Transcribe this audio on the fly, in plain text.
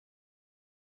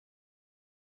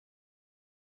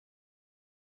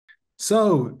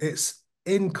So it's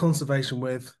in conservation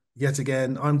with, yet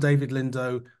again, I'm David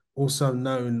Lindo, also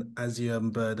known as the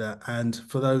Urban Birder. And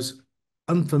for those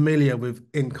unfamiliar with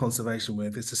In Conservation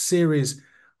with, it's a series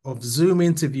of Zoom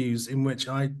interviews in which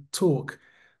I talk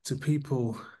to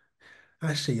people.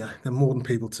 Actually, they're more than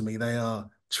people to me. They are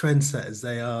trendsetters.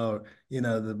 They are,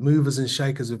 the movers and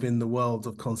shakers within the world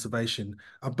of conservation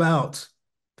about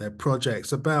their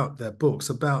projects, about their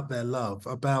books, about their love,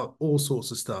 about all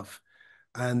sorts of stuff.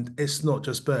 And it's not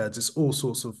just birds, it's all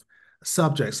sorts of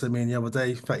subjects. I mean, the other day,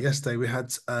 in fact, yesterday, we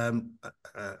had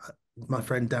my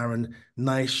friend Darren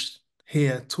Naish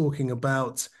here talking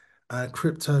about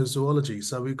cryptozoology.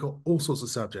 So we've got all sorts of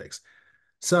subjects.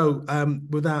 So,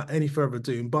 without any further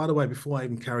ado, and by the way, before I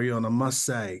even carry on, I must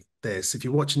say this: if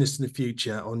you're watching this in the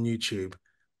future on YouTube,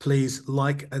 please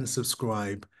like and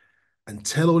subscribe and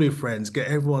tell all your friends, get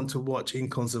everyone to watch In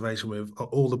Conservation with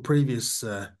all the previous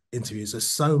interviews. There's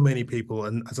so many people,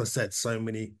 and as I said, so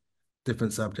many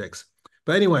different subjects.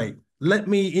 But anyway, let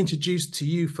me introduce to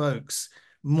you folks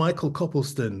Michael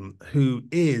Copleston, who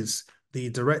is the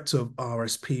director of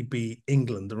RSPB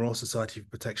England, the Royal Society for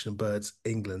Protection of Birds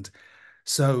England.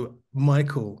 So,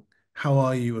 Michael, how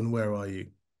are you and where are you?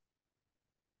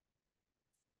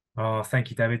 Oh, thank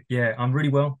you, David. Yeah, I'm really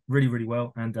well, really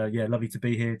well. And yeah, lovely to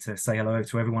be here to say hello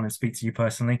to everyone and speak to you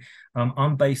personally.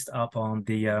 I'm based up on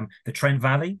the Trent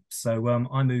Valley. So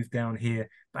I moved down here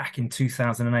back in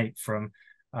 2008 from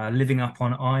living up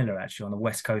on Islay, actually on the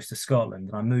west coast of Scotland.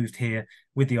 And I moved here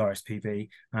with the RSPB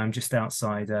just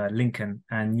outside Lincoln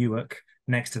and Newark,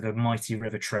 next to the mighty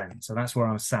River Trent. So that's where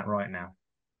I'm sat right now.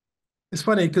 It's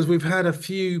funny because we've had a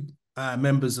few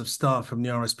members of staff from the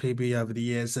RSPB over the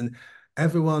years, and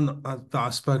everyone that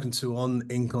I've spoken to on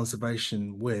In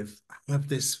Conservation with have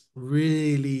this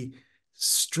really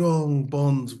strong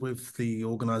bond with the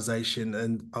organization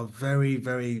and are very,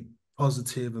 very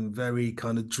positive and very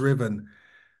kind of driven.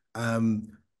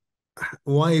 Um,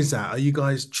 why is that? Are you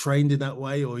guys trained in that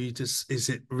way, or you just is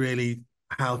it really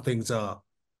how things are?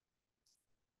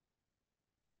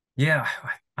 Yeah,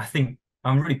 I think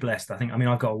I'm really blessed. I mean,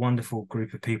 I've got a wonderful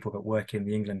group of people that work in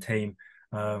the England team,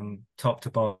 top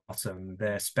to bottom.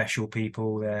 They're special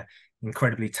people. They're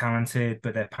incredibly talented,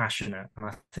 but they're passionate. And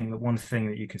I think that one thing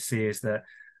that you can see is that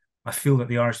I feel that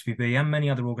the RSPB and many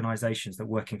other organisations that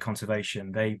work in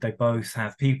conservation, they both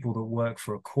have people that work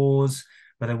for a cause,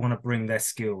 but they want to bring their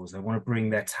skills, they want to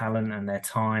bring their talent and their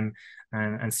time,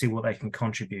 and see what they can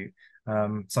contribute.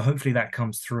 So hopefully that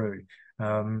comes through.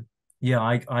 Um, yeah,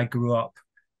 I grew up,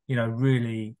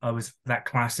 really I was that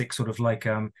classic sort of like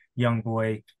young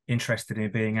boy interested in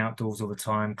being outdoors all the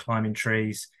time, climbing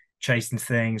trees, chasing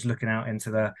things, looking out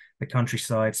into the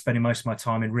countryside, spending most of my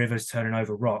time in rivers, turning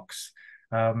over rocks.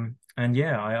 And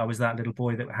yeah, I was that little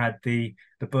boy that had the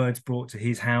birds brought to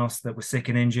his house that were sick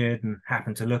and injured, and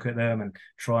happened to look at them and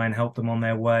try and help them on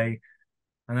their way.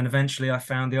 And then eventually I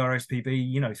found the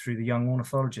RSPB, through the Young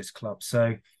Ornithologist Club.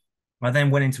 So I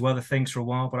then went into other things for a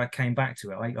while, but I came back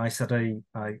to it.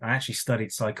 I actually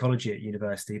studied psychology at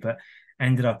university, but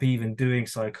ended up even doing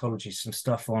psychology, some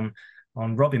stuff on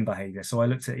robin behavior. So I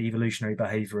looked at evolutionary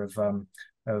behavior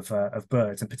of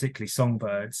birds, and particularly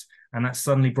songbirds, and that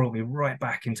suddenly brought me right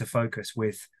back into focus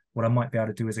with what I might be able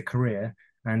to do as a career.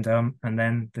 And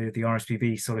then the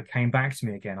RSPB sort of came back to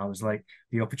me again. I was like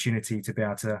the opportunity to be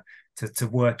able to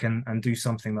work and do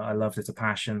something that I loved as a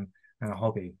passion and a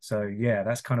hobby. So yeah,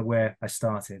 that's kind of where I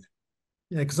started.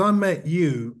 Yeah, because I met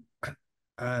you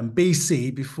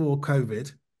BC before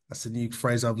COVID. That's a new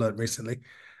phrase I've learned recently.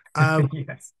 Um,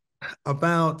 Yes.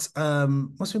 about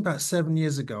must have been about 7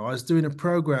 years ago. I was doing a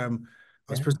program.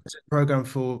 I was Yeah. presenting a program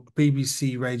for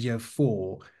BBC Radio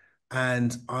 4,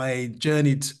 and I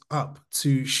journeyed up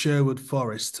to Sherwood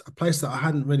Forest, a place that I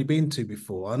hadn't really been to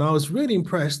before, and I was really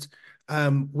impressed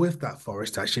with that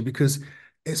forest actually because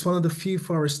it's one of the few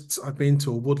forests I've been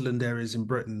to, or woodland areas in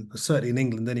Britain, certainly in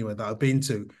England anyway, that I've been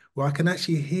to, where I can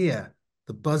actually hear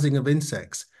the buzzing of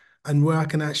insects and where I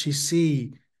can actually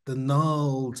see the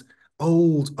gnarled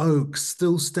old oaks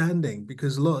still standing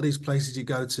because a lot of these places you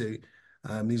go to,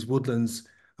 these woodlands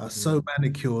are so Mm.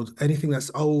 manicured. Anything that's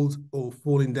old or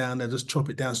falling down, they'll just chop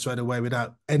it down straight away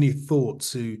without any thought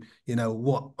to,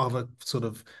 what other sort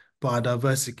of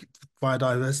biodiversity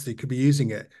biodiversity could be using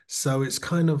it. So it's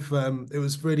kind of it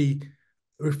was really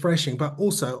refreshing. But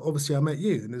also, obviously, I met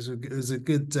you, and it was a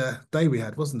good day we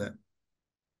had, wasn't it?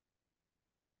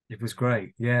 It was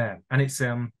great. Yeah. And it's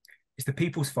the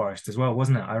People's Forest as well,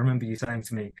 wasn't it? I remember you saying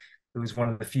to me it was one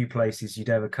of the few places you'd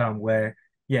ever come where,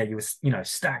 yeah, you was,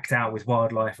 stacked out with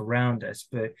wildlife around us,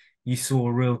 but you saw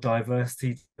a real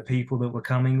diversity to the people that were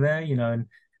coming there, and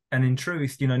and in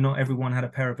truth, not everyone had a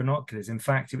pair of binoculars. In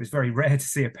fact, it was very rare to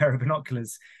see a pair of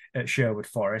binoculars at Sherwood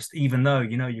Forest, even though,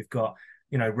 you've got,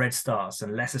 red stars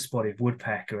and lesser spotted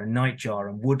woodpecker and nightjar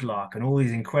and woodlark and all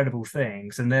these incredible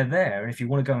things. And they're there. And if you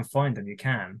want to go and find them, you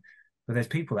can. But there's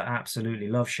people that absolutely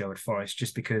love Sherwood Forest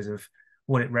just because of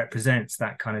what it represents,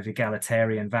 that kind of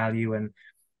egalitarian value. And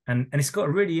it's got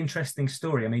a really interesting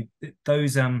story. I mean,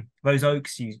 those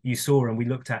oaks you saw and we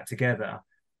looked at together,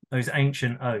 those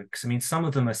ancient oaks. I mean, some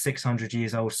of them are 600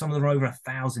 years old, some of them are over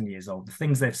 1,000 years old. The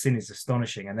things they've seen is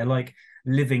astonishing, and they're like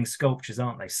living sculptures,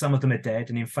 aren't they? Some of them are dead,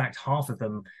 and in fact, half of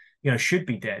them, should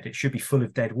be dead. It should be full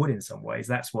of dead wood in some ways.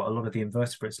 That's what a lot of the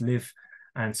invertebrates live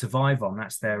and survive on.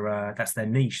 That's their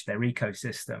niche, their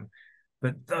ecosystem.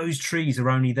 But those trees are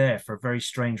only there for a very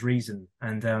strange reason.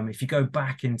 And if you go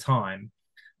back in time,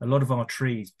 a lot of our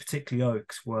trees, particularly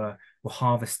oaks, were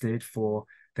harvested for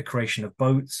the creation of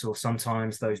boats, or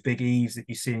sometimes those big eaves that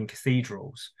you see in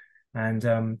cathedrals. And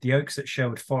the oaks at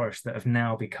Sherwood Forest that have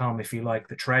now become, if you like,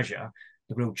 the treasure,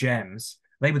 the real gems,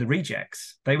 they were the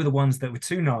rejects. They were the ones that were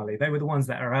too gnarly. They were the ones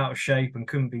that are out of shape and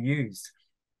couldn't be used.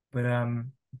 But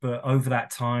over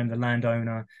that time, the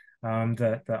landowner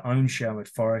that owns Sherwood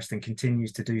Forest and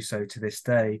continues to do so to this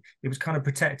day, it was kind of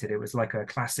protected. It was like a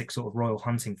classic sort of royal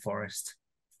hunting forest.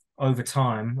 Over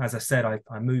time, as I said,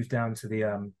 I moved down to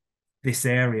the this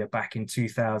area back in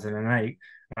 2008.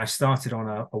 And I started on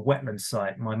a wetland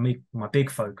site. My big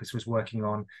focus was working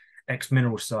on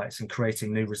ex-mineral sites and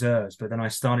creating new reserves. But then I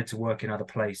started to work in other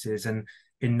places. And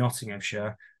in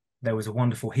Nottinghamshire, there was a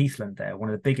wonderful heathland there, one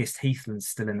of the biggest heathlands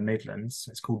still in the Midlands.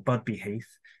 It's called Budby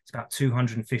Heath. It's about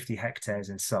 250 hectares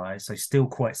in size, so still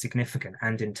quite significant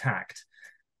and intact.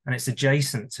 And it's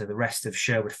adjacent to the rest of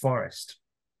Sherwood Forest.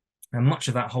 And much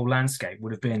of that whole landscape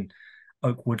would have been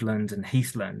oak woodland and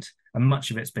heathland, and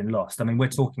much of it's been lost. I mean, we're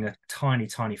talking a tiny,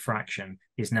 tiny fraction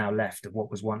is now left of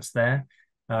what was once there.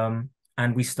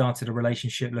 And we started a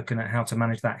relationship looking at how to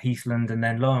manage that heathland. And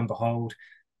then lo and behold,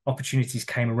 opportunities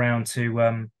came around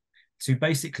to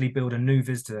basically build a new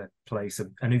visitor place,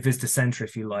 a new visitor centre,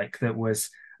 if you like, that was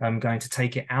going to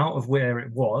take it out of where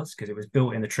it was, because it was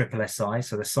built in the Triple SI,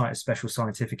 so the Site of Special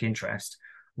Scientific Interest,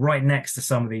 right next to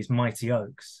some of these mighty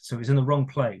oaks. So it was in the wrong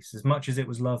place. As much as it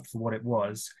was loved for what it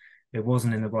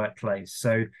wasn't in the right place.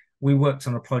 So we worked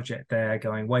on a project there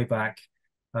going way back,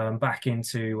 back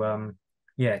into,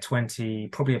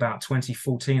 probably about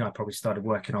 2014, I probably started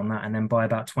working on that. And then by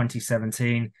about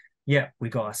 2017, we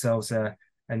got ourselves a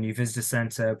new visitor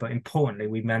centre. But importantly,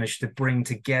 we managed to bring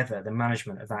together the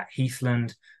management of that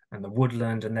heathland and the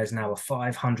woodland. And there's now a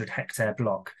 500 hectare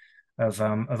block of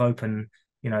open,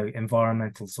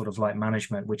 environmental sort of like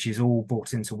management, which is all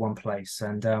brought into one place.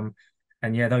 And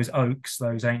those oaks,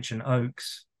 those ancient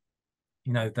oaks,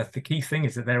 the key thing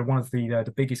is that they're one of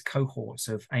the biggest cohorts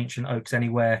of ancient oaks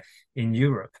anywhere in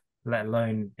Europe, let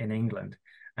alone in England.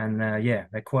 And they're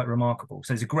quite remarkable.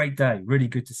 So it's a great day. Really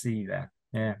good to see you there.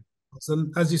 Yeah. So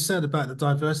as you said about the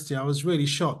diversity, I was really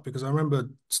shocked because I remember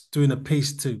doing a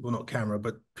piece to, well, not camera,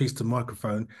 but piece to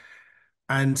microphone,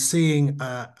 and seeing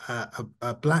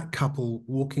a black couple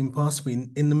walking past me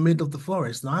in the middle of the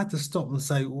forest. And I had to stop and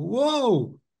say,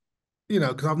 whoa,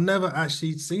 because I've never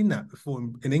actually seen that before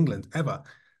in England ever.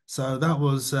 So that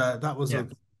was Yeah.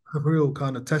 a real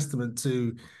kind of testament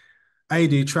to A,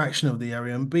 the attraction of the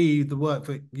area, and B, the work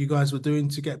that you guys were doing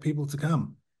to get people to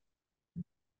come.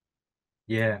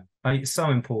 Yeah, it's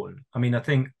so important. I mean,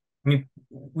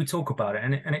 we talk about it,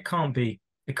 and it can't be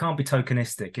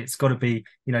tokenistic. It's got to be,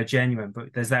 genuine.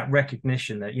 But there's that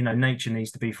recognition that nature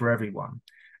needs to be for everyone,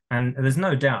 and there's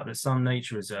no doubt that some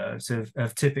nature reserves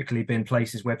have typically been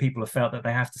places where people have felt that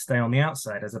they have to stay on the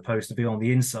outside as opposed to be on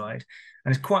the inside,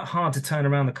 and it's quite hard to turn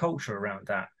around the culture around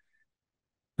that.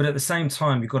 But at the same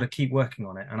time, you've got to keep working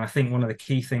on it. And I think one of the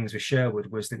key things with Sherwood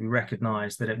was that we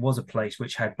recognised that it was a place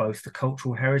which had both the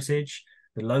cultural heritage,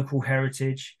 the local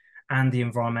heritage, and the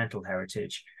environmental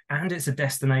heritage. And it's a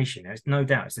destination. There's no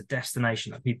doubt it's a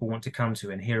destination that people want to come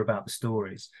to and hear about the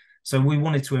stories. So we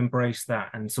wanted to embrace that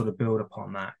and sort of build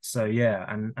upon that. So yeah,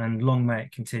 and long may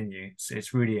it continue.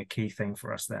 It's really a key thing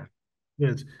for us there.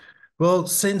 Good. Well,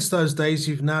 since those days,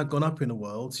 you've now gone up in the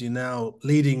world. You're now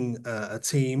leading a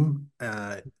team,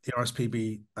 the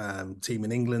RSPB team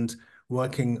in England,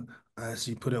 working, as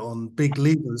you put it, on big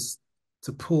levers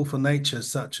to pull for nature,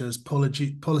 such as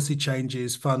policy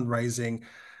changes, fundraising,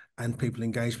 and people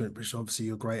engagement, which obviously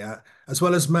you're great at, as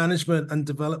well as management and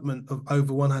development of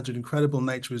over 100 incredible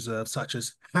nature reserves, such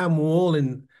as Ham Wall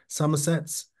in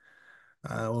Somerset,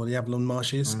 or the Avalon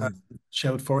Marshes, Mm.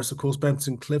 Sherwood Forest, of course,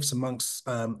 Bempton Cliffs, amongst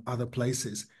other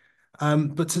places.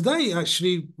 But today,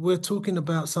 actually, we're talking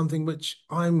about something which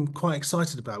I'm quite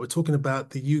excited about. We're talking about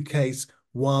the UK's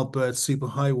wild bird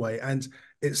superhighway, and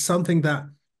it's something that,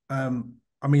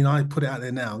 I mean, I put it out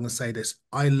there now. I'm going to say this: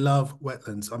 I love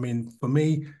wetlands. I mean, for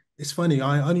me, it's funny.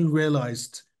 I only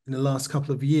realised in the last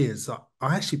couple of years that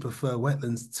I actually prefer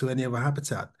wetlands to any other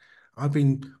habitat. I've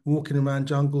been walking around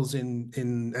jungles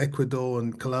in Ecuador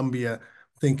and Colombia,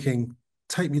 thinking,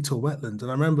 take me to a wetland. And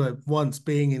I remember once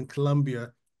being in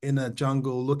Colombia in a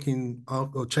jungle looking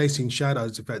up or chasing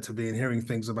shadows effectively and hearing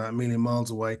things about a million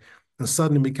miles away. And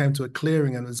suddenly we came to a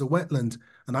clearing and there's a wetland.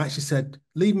 And I actually said,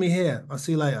 leave me here. I'll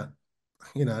see you later.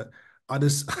 You know, I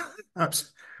just,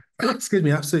 excuse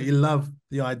me, absolutely love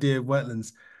the idea of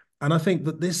wetlands. And I think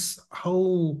that this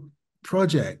whole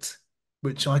project,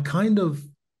 which I kind of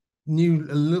knew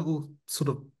a little sort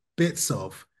of bits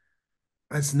of,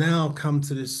 has now come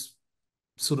to this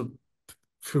sort of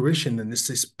fruition and it's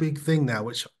this big thing now,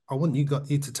 which I want you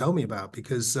to tell me about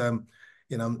because I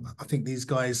think these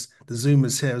guys, the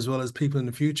Zoomers here, as well as people in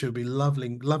the future, will be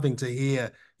loving to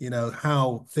hear,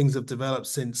 how things have developed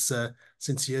since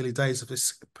the early days of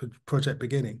this project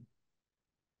beginning.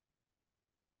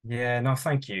 Yeah, no,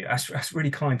 thank you. That's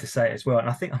really kind to say as well. And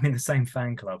I think I'm in the same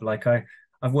fan club.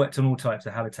 I've worked on all types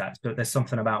of habitats, but there's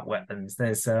something about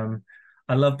wetlands.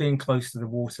 I love being close to the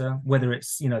water, whether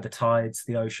it's, the tides,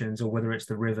 the oceans, or whether it's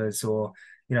the rivers or,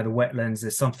 the wetlands.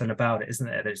 There's something about it, isn't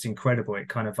there? That's incredible.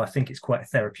 I think it's quite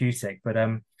therapeutic. But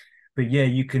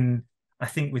yeah, I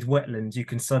think with wetlands, you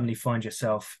can suddenly find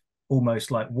yourself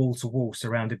almost like wall to wall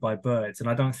surrounded by birds. And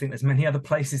I don't think there's many other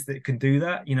places that can do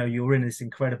that. You're in this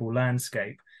incredible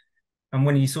landscape. And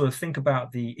when you sort of think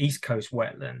about the East Coast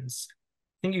wetlands,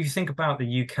 I think if you think about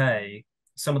the UK,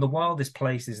 some of the wildest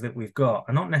places that we've got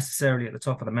are not necessarily at the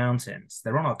top of the mountains.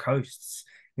 They're on our coasts.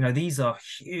 These are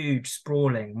huge,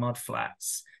 sprawling mud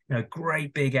flats,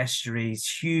 great big estuaries,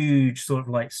 huge sort of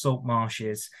like salt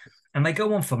marshes. And they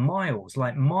go on for miles,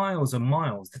 like miles and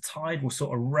miles. The tide will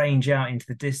sort of range out into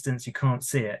the distance. You can't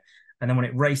see it. And then when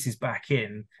it races back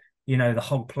in, the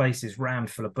whole place is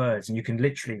rammed full of birds. And you can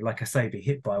literally, like I say, be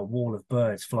hit by a wall of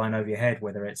birds flying over your head,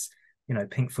 whether it's,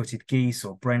 pink-footed geese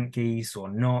or Brent geese or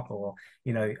not, or,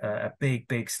 a big,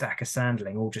 big stack of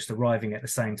sandling all just arriving at the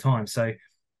same time. So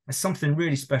there's something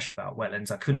really special about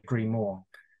wetlands. I couldn't agree more.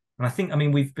 And I think, I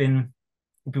mean, we've been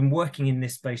working in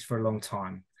this space for a long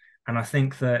time. And I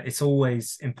think that it's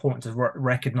always important to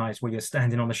recognize where you're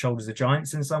standing on the shoulders of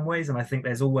giants in some ways. And I think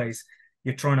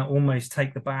you're trying to almost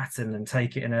take the baton and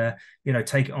take it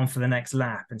take it on for the next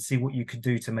lap and see what you could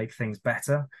do to make things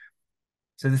better.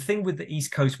 So the thing with the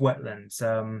East Coast wetlands,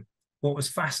 what was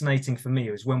fascinating for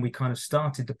me was when we kind of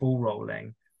started the ball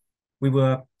rolling, we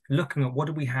were looking at what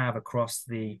do we have across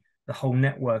the whole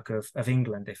network of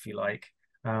England, if you like,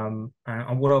 and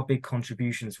what our big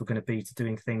contributions were going to be to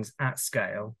doing things at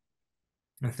scale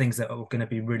and things that are going to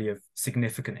be really of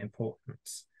significant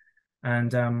importance.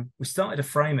 And we started to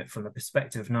frame it from the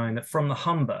perspective of knowing that from the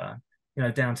Humber,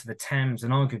 down to the Thames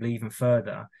and arguably even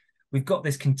further, we've got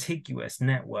this contiguous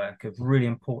network of really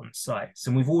important sites.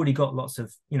 And we've already got lots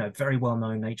of, very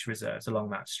well-known nature reserves along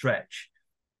that stretch.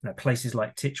 Places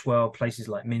like Titchwell, places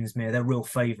like Minsmere, they're real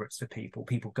favorites for people.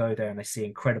 People go there and they see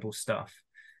incredible stuff.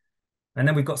 And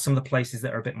then we've got some of the places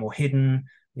that are a bit more hidden,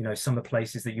 some of the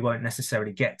places that you won't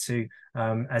necessarily get to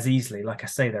as easily. Like I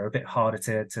say, they're a bit harder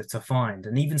to find.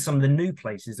 And even some of the new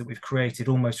places that we've created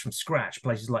almost from scratch,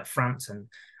 places like Frampton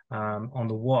on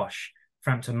the Wash.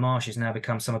 Frampton Marsh has now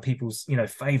become some of people's,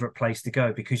 favorite place to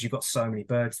go because you've got so many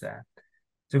birds there.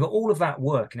 So we've got all of that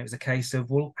work. And it was a case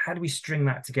of, well, how do we string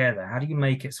that together? How do you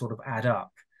make it sort of add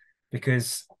up?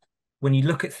 Because when you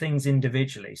look at things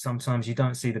individually, sometimes you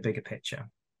don't see the bigger picture.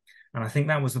 And I think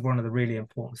that was one of the really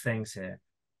important things here.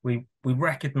 We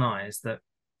recognized that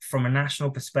from a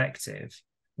national perspective,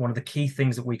 one of the key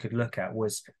things that we could look at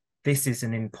was this is a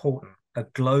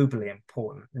globally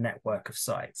important network of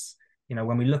sites.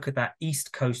 When we look at that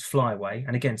East Coast Flyway,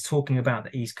 and again, talking about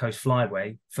the East Coast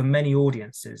Flyway, for many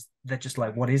audiences, they're just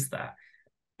like, what is that?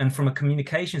 And from a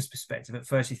communications perspective, at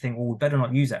first you think, well, we better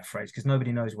not use that phrase because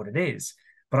nobody knows what it is.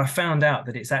 But I found out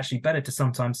that it's actually better to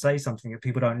sometimes say something that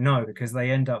people don't know because they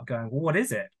end up going, well, what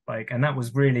is it? And that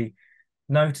was really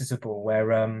noticeable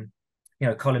where,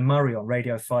 Colin Murray on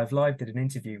Radio 5 Live did an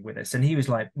interview with us and he was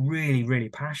like really, really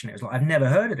passionate. It was like, I've never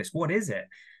heard of this. What is it?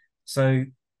 So,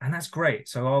 and that's great.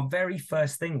 So our very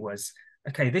first thing was,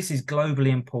 okay, this is globally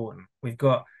important. We've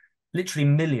got literally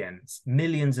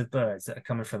millions of birds that are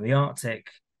coming from the Arctic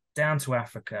down to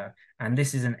Africa. And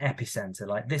this is an epicenter.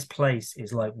 Like this place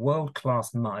is like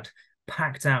world-class mud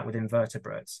packed out with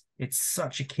invertebrates. It's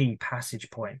such a key passage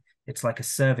point. It's like a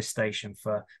service station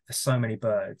for so many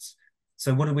birds.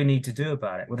 So what do we need to do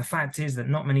about it? Well, the fact is that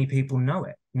not many people know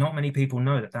it. Not many people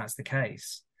know that that's the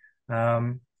case.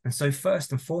 And so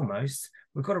first and foremost,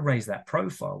 we've got to raise that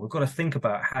profile. We've got to think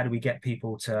about how do we get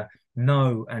people to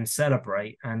know and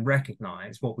celebrate and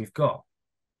recognize what we've got.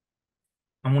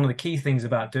 And one of the key things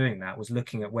about doing that was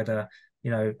looking at whether,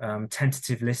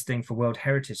 tentative listing for World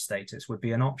Heritage status would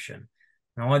be an option.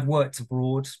 Now, I'd worked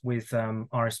abroad with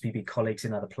RSPB colleagues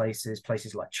in other places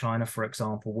like China, for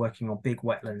example, working on big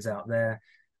wetlands out there.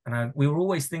 And we were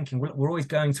always thinking, we're always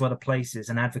going to other places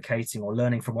and advocating or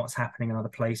learning from what's happening in other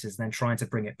places, and then trying to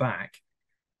bring it back.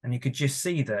 And you could just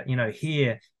see that,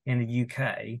 here in the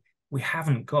UK, we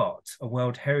haven't got a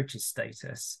World Heritage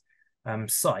status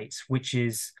site, which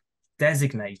is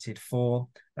designated for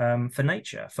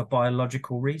nature, for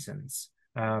biological reasons,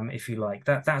 if you like.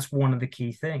 That's one of the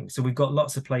key things. So we've got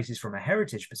lots of places from a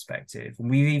heritage perspective, and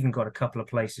we've even got a couple of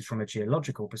places from a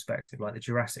geological perspective, like the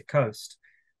Jurassic Coast.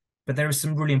 But there is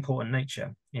some really important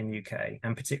nature in the UK,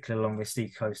 and particularly along the sea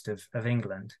coast of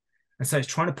England. And so it's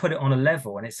trying to put it on a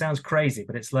level, and it sounds crazy,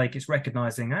 but it's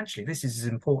recognizing actually this is as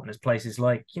important as places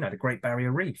like, the Great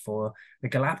Barrier Reef or the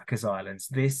Galapagos Islands.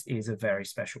 This is a very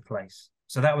special place.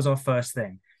 So that was our first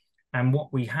thing. And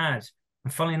what we had,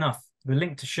 and funnily enough, the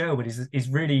link to Sherwood is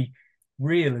really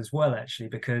real as well, actually,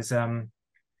 because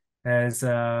there's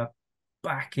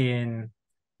back in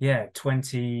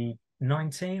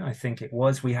 2019, I think it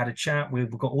was, we had a chat. We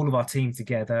got all of our team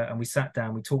together and we sat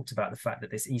down. We talked about the fact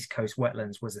that this East Coast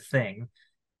wetlands was a thing,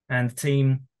 and the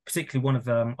team, particularly one of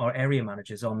our area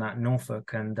managers on that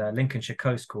Norfolk and Lincolnshire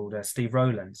coast, called Steve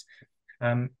Rowlands.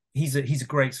 He's a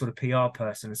great sort of PR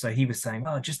person. And so he was saying,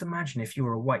 oh, just imagine if you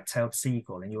were a white-tailed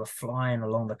seagull and you were flying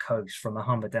along the coast from the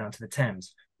Humber down to the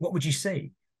Thames. What would you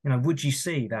see? Would you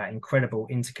see that incredible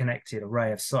interconnected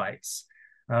array of sites?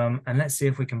 And let's see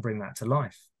if we can bring that to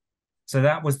life. So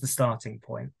that was the starting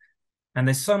point. And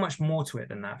there's so much more to it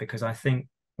than that, because I think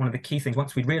one of the key things,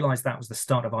 once we realized that was the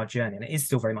start of our journey, and it is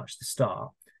still very much the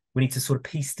start, we need to sort of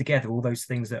piece together all those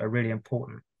things that are really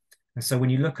important. And so when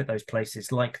you look at those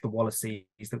places like the Wallaceys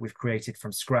that we've created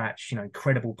from scratch,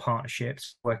 incredible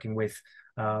partnerships, working with,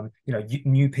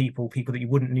 new people that you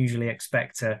wouldn't usually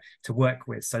expect to work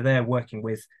with. So they're working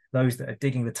with those that are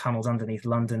digging the tunnels underneath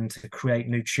London to create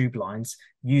new tube lines,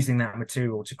 using that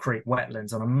material to create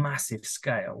wetlands on a massive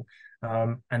scale,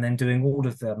 and then doing all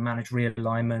of the managed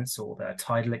realignments or the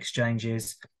tidal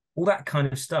exchanges, all that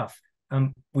kind of stuff.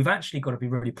 We've actually got to be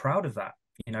really proud of that.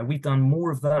 We've done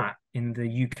more of that in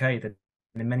the UK than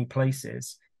in many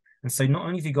places. And so not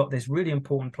only have you got this really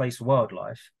important place for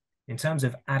wildlife, in terms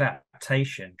of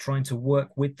adaptation, trying to work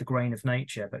with the grain of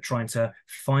nature, but trying to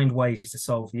find ways to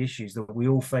solve the issues that we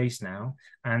all face now.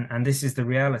 And this is the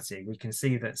reality. We can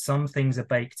see that some things are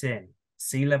baked in.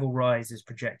 Sea level rise is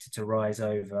projected to rise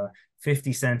over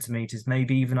 50 centimeters,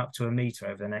 maybe even up to a meter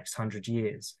over the next 100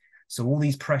 years. So all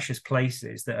these precious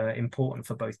places that are important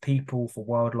for both people, for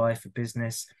wildlife, for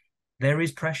business, there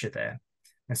is pressure there.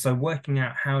 And so working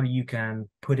out how you can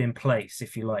put in place,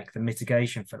 if you like, the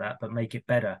mitigation for that, but make it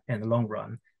better in the long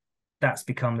run, that's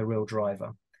become the real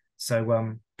driver.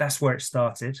 So that's where it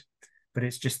started. But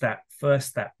it's just that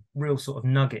real sort of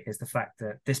nugget is the fact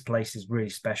that this place is really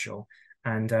special.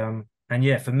 And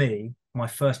for me, my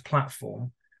first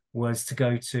platform was to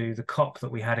go to the COP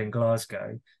that we had in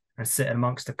Glasgow and sit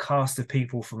amongst a cast of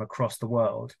people from across the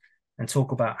world and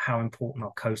talk about how important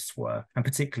our coasts were, and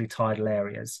particularly tidal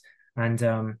areas. And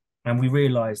we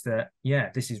realized that,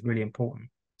 this is really important.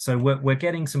 So we're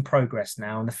getting some progress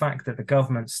now. And the fact that the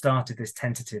government started this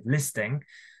tentative listing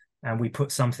and we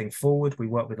put something forward, we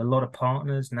work with a lot of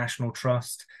partners, National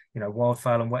Trust,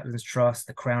 Wildfowl and Wetlands Trust,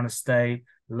 the Crown Estate,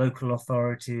 local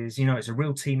authorities. It's a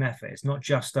real team effort. It's not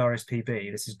just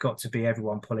RSPB. This has got to be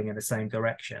everyone pulling in the same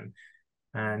direction.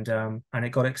 And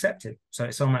it got accepted. So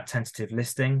it's on that tentative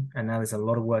listing, and now there's a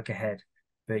lot of work ahead.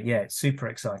 But it's super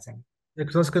exciting. Yeah,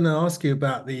 because I was going to ask you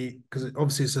about because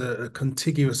obviously it's a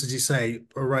contiguous, as you say,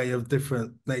 array of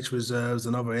different nature reserves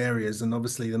and other areas, and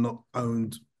obviously they're not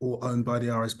owned by the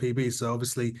RSPB. So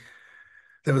obviously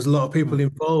there was a lot of people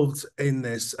involved in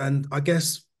this, and I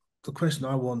guess the question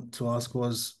I want to ask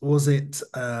was it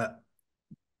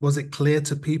clear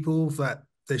to people that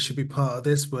they should be part of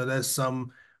this? Were there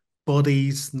some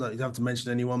bodies, no, you don't have to mention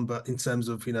anyone, but in terms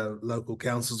of, local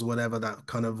councils or whatever, that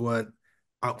kind of weren't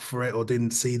up for it or didn't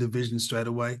see the vision straight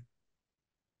away?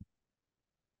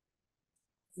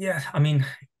 Yeah, I mean,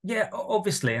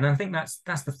 obviously, and I think that's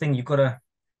the thing. You've got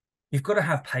to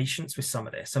have patience with some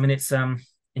of this. I mean, it's and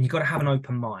you've got to have an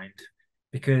open mind,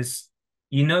 because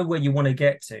you know where you want to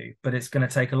get to, but it's going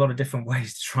to take a lot of different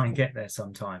ways to try and get there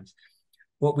sometimes.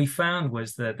 What we found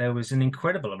was that there was an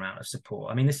incredible amount of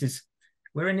support. I mean, this is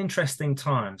we're in interesting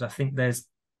times. I think there's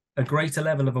a greater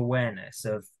level of awareness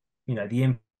of,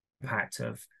 the impact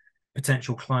of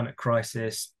potential climate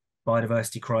crisis,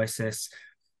 biodiversity crisis.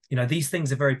 These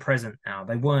things are very present now.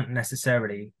 They weren't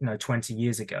necessarily, 20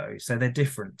 years ago. So they're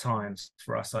different times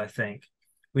for us, I think.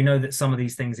 We know that some of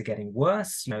these things are getting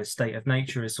worse. State of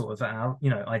nature is sort of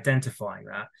identifying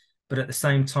that. But at the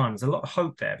same time, there's a lot of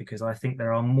hope there, because I think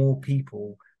there are more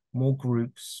people, more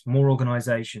groups, more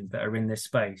organizations that are in this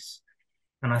space.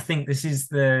 And I think this is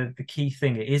the key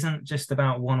thing. It isn't just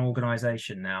about one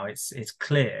organization now. It's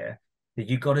clear that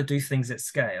you've got to do things at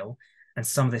scale, and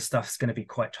some of this stuff is going to be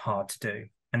quite hard to do.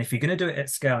 And if you're going to do it at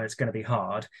scale, it's going to be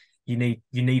hard. You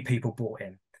need people bought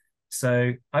in.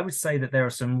 So I would say that there are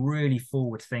some really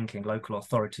forward-thinking local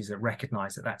authorities that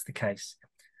recognize that that's the case.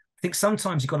 I think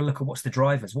sometimes you've got to look at what's the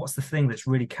drivers, what's the thing that's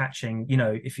really catching,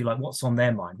 if you like, what's on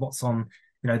their mind, what's on,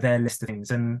 their list of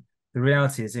things. And the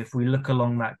reality is, if we look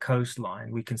along that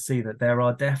coastline, we can see that there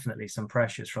are definitely some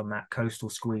pressures from that coastal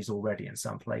squeeze already in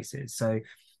some places. So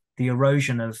the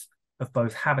erosion of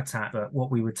both habitat, but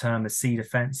what we would term as sea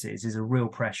defences, is a real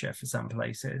pressure for some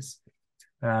places.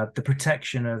 The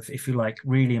protection of, if you like,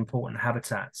 really important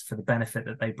habitats for the benefit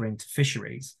that they bring to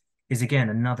fisheries is, again,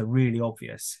 another really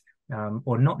obvious,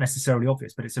 or not necessarily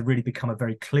obvious, but it's really become a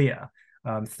very clear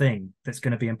thing that's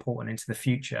going to be important into the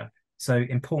future. So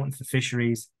important for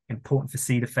fisheries, important for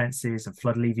sea defences and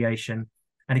flood alleviation.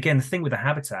 And again, the thing with the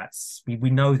habitats,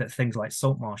 we know that things like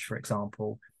salt marsh, for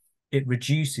example, it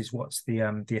reduces what's the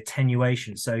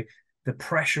attenuation. So the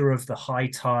pressure of the high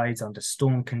tides under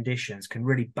storm conditions can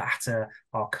really batter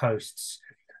our coasts.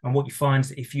 And what you find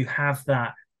is, if you have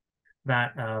that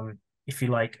if you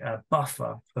like, a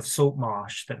buffer of salt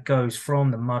marsh that goes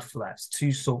from the mudflats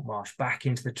to salt marsh back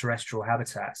into the terrestrial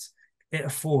habitats, it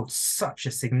affords such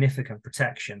a significant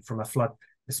protection from a flood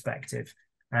perspective.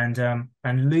 And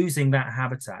losing that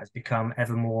habitat has become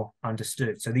ever more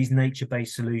understood. So these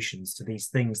nature-based solutions to these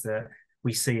things that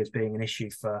we see as being an issue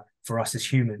for us as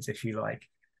humans, if you like.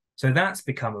 So that's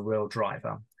become a real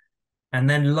driver. And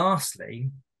then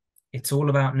lastly, it's all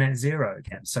about net zero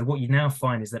again. So what you now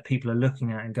find is that people are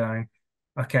looking at and going,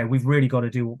 okay, we've really got to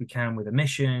do what we can with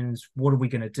emissions. What are we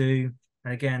going to do?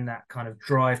 And again, that kind of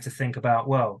drive to think about,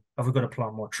 well, have we got to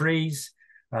plant more trees?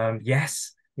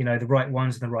 Yes, the right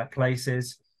ones in the right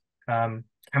places. Can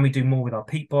we do more with our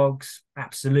peat bogs?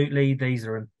 Absolutely. These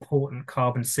are important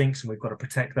carbon sinks, and we've got to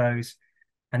protect those.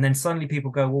 And then suddenly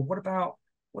people go, well, what about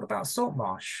salt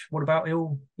marsh? What about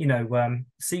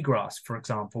seagrass, for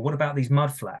example? What about these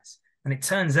mud flats? And it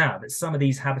turns out that some of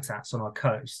these habitats on our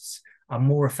coasts are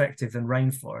more effective than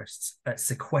rainforests at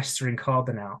sequestering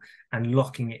carbon out and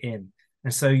locking it in.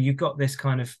 And so you've got this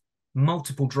kind of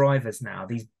multiple drivers now.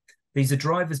 These are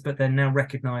drivers, but they're now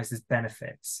recognized as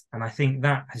benefits. And I think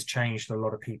that has changed a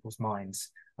lot of people's minds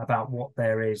about what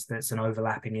there is that's an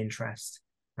overlapping interest.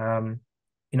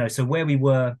 So where we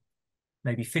were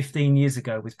maybe 15 years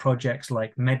ago with projects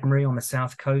like Medmary on the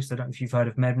south coast, I don't know if you've heard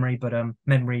of Medmary, but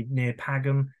Medmary near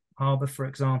Pagham Harbour, for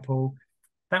example,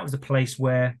 that was a place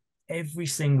where every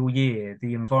single year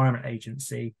the Environment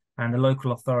Agency and the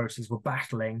local authorities were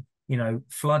battling,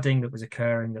 flooding that was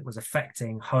occurring, that was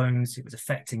affecting homes, it was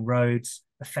affecting roads,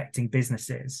 affecting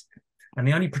businesses. And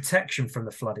the only protection from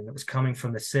the flooding that was coming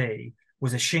from the sea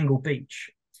was a shingle beach.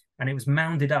 And it was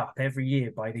mounded up every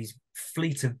year by these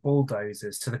fleet of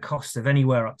bulldozers to the cost of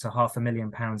anywhere up to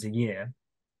 £500,000 a year.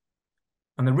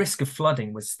 And the risk of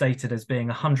flooding was stated as being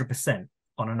 100%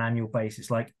 on an annual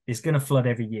basis, like it's going to flood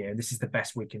every year. This is the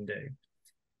best we can do.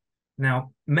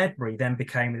 Now, Medbury then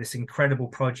became this incredible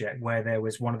project where there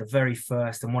was one of the very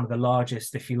first and one of the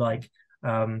largest, if you like,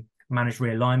 managed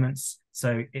realignments.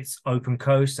 So it's open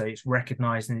coast, so it's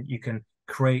recognizing that you can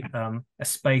create a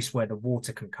space where the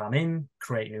water can come in,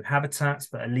 create new habitats,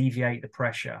 but alleviate the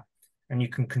pressure. And you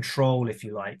can control, if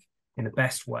you like, in the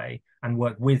best way and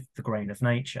work with the grain of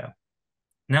nature.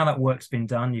 Now that work's been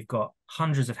done, you've got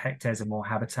hundreds of hectares of more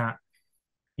habitat.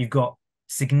 You've got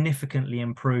significantly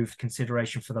improved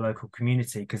consideration for the local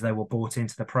community because they were bought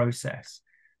into the process.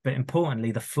 But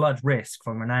importantly, the flood risk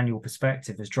from an annual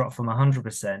perspective has dropped from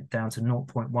 100% down to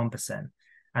 0.1%.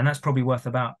 And that's probably worth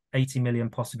about 80 million,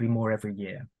 possibly more every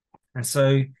year. And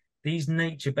so these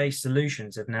nature-based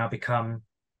solutions have now become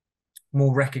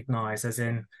more recognized as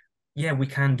in, yeah, we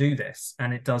can do this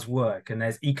and it does work. And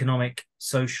there's economic,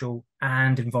 social,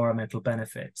 and environmental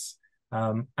benefits.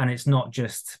 And it's not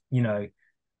just,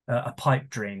 a pipe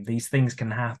dream. These things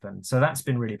can happen. So that's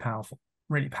been really powerful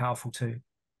too.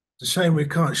 It's a shame we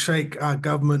can't shake our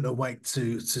government awake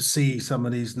to see some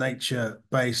of these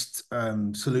nature-based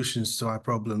solutions to our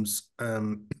problems.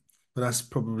 But that's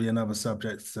probably another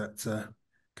subject that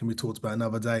can be talked about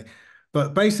another day.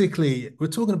 But basically, we're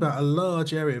talking about a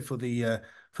large area for the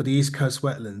East Coast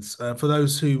wetlands. For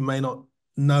those who may not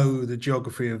know the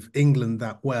geography of England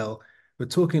that well, we're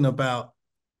talking about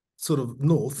sort of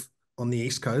north on the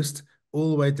East Coast, all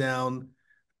the way down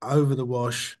over the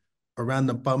Wash, around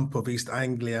the bump of East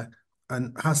Anglia.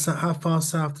 And how far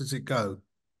south does it go?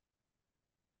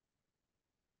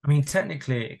 I mean,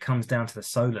 technically, it comes down to the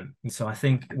Solent. And so I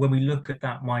think when we look at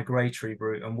that migratory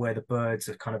route and where the birds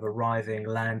are kind of arriving,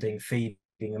 landing, feeding,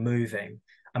 and moving,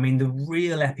 I mean, the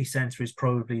real epicenter is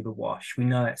probably the Wash. We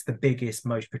know it's the biggest,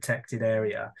 most protected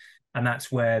area, and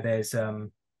that's where there's a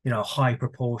high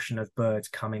proportion of birds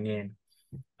coming in.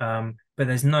 But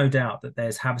there's no doubt that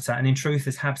there's habitat, and in truth,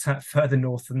 there's habitat further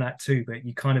north than that too. But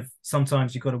you kind of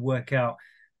sometimes you've got to work out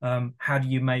how do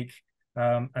you make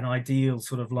an ideal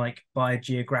sort of like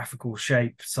biogeographical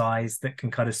shape size that can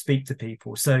kind of speak to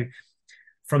people. So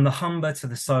from the Humber to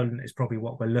the Solent is probably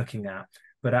what we're looking at.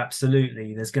 But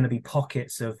absolutely, there's going to be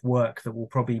pockets of work that will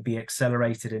probably be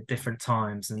accelerated at different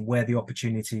times and where the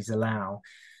opportunities allow.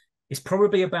 It's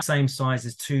probably about the same size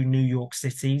as two New York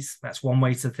cities. That's one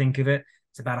way to think of it.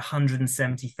 It's about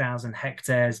 170,000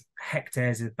 hectares.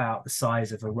 Hectares is about the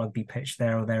size of a rugby pitch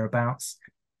there or thereabouts.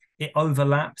 It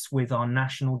overlaps with our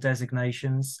national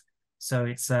designations. So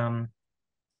it's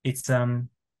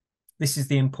this is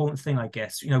the important thing, I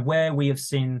guess. Where we have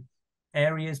seen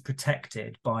areas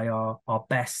protected by our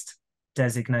best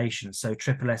designations, so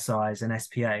triple SIs and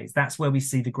SPAs, that's where we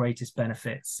see the greatest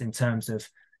benefits in terms of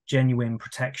genuine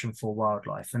protection for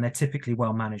wildlife. And they're typically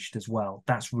well managed as well.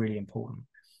 That's really important.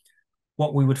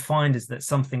 What we would find is that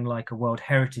something like a World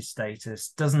Heritage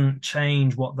status doesn't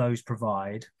change what those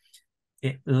provide.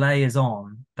 It layers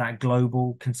on that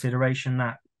global consideration,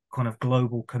 that kind of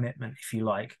global commitment, if you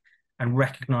like, and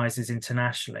recognizes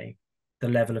internationally the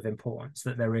level of importance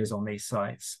that there is on these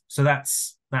sites. So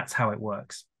that's how it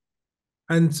works.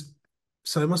 And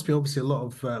so it must be obviously a lot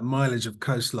of mileage of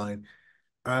coastline.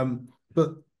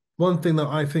 But one thing that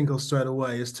I think of straight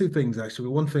away is two things actually.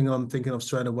 One thing I'm thinking of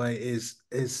straight away is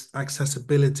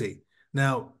accessibility.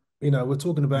 Now, we're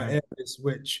talking about Mm. areas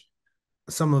which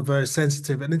some are very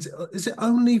sensitive, and is it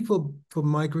only for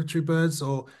migratory birds,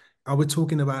 or are we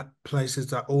talking about places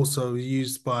that are also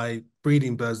used by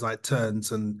breeding birds like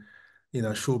terns and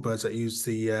shorebirds that use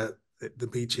the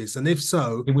beaches? And if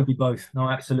so, It would be both. No,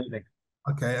 absolutely.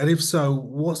 okay, and if so,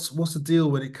 what's the deal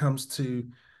when it comes to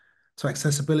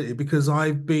accessibility? Because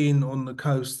I've been on the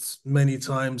coasts many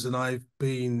times and I've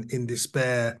been in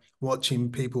despair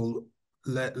watching people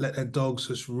let their dogs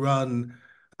just run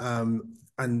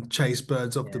and chase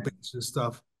birds off the Yeah. beach and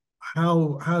stuff.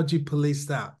 How do you police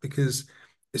that? Because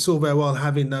it's all very well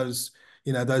having those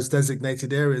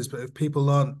designated areas, but if people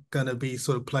aren't going to be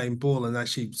sort of playing ball and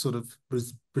actually sort of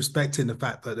respecting the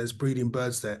fact that there's breeding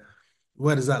birds there,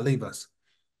 where does that leave us?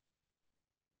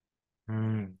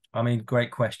 I mean, great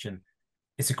question.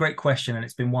 It's a great question, and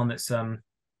it's been one that's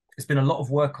there's been a lot of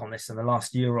work on this in the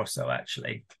last year or so,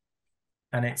 actually.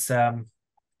 And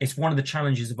it's one of the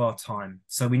challenges of our time.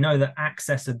 So we know that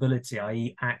accessibility,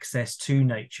 i.e., access to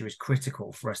nature, is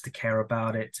critical for us to care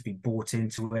about it, to be bought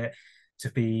into it,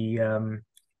 to be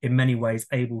in many ways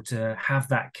able to have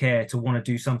that care, to want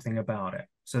to do something about it.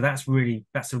 So that's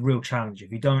a real challenge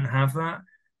if you don't have that.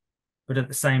 But at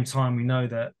the same time, we know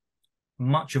that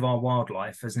much of our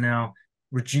wildlife has now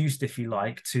reduced, if you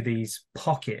like, to these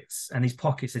pockets. And these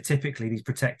pockets are typically these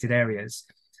protected areas.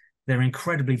 They're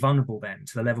incredibly vulnerable then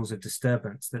to the levels of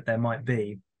disturbance that there might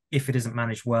be if it isn't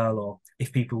managed well, or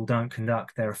if people don't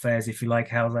conduct their affairs, if you like,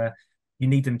 how you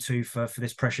need them to for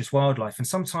this precious wildlife. And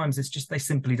sometimes it's just they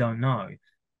simply don't know.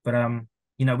 But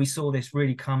we saw this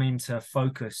really come into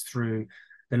focus through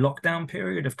the lockdown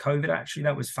period of COVID. Actually,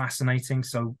 that was fascinating.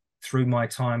 So through my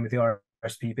time with the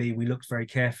RSPB, we looked very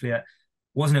carefully at,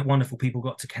 wasn't it wonderful people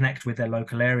got to connect with their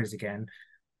local areas again?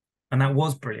 And that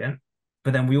was brilliant.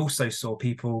 But then we also saw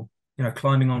people,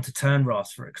 climbing onto tern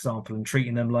rafts, for example, and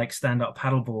treating them like stand-up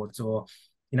paddleboards. Or,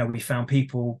 we found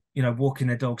people, walking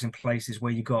their dogs in places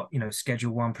where you got,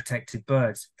 Schedule 1 protected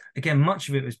birds. Again, much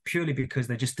of it was purely because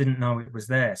they just didn't know it was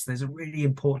there. So there's a really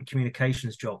important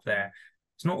communications job there.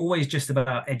 It's not always just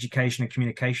about education and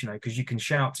communication, though, because you can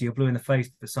shout till you're blue in the face,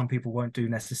 but some people won't do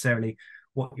necessarily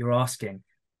what you're asking.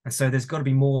 And so there's got to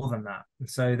be more than that. And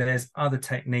so there's other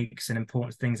techniques and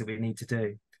important things that we need to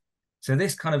do. So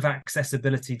this kind of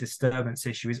accessibility disturbance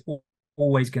issue is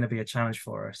always going to be a challenge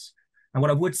for us. And what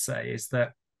I would say is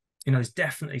that, there's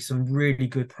definitely some really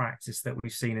good practice that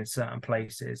we've seen in certain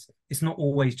places. It's not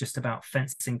always just about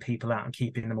fencing people out and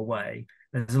keeping them away.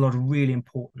 There's a lot of really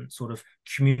important sort of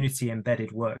community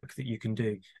embedded work that you can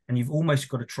do. And you've almost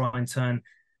got to try and turn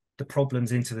the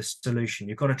problems into the solution.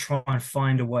 You've got to try and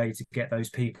find a way to get those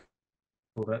people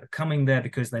that are coming there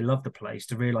because they love the place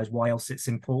to realize why else it's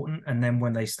important. And then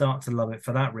when they start to love it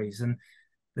for that reason,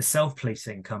 the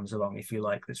self-policing comes along, if you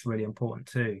like, that's really important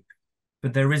too.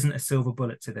 But there isn't a silver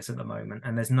bullet to this at the moment.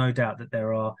 And there's no doubt that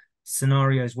there are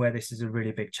scenarios where this is a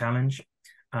really big challenge.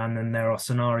 And then there are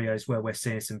scenarios where we're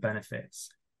seeing some benefits.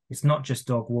 It's not just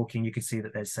dog walking. You can see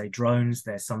that there's, say, drones.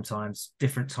 There's sometimes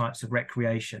different types of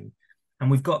recreation.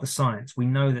 And we've got the science. We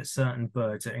know that certain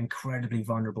birds are incredibly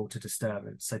vulnerable to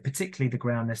disturbance. So particularly the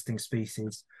ground nesting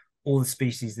species, all the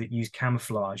species that use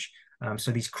camouflage.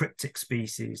 So these cryptic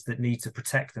species that need to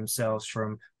protect themselves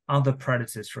from other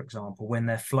predators, for example, when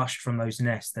they're flushed from those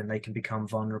nests, then they can become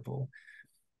vulnerable.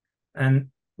 And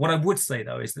what I would say,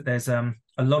 though, is that there's a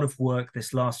lot of work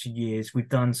this last few years. We've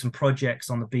done some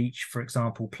projects on the beach, for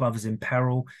example, Plovers in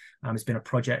Peril. It's been a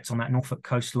project on that Norfolk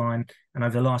coastline. And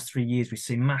over the last 3 years, we've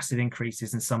seen massive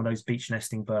increases in some of those beach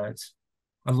nesting birds.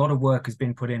 A lot of work has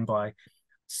been put in by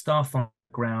staff on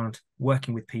the ground,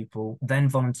 working with people, then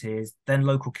volunteers, then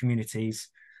local communities.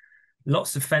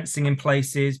 Lots of fencing in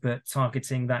places, but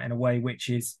targeting that in a way which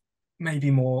is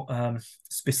maybe more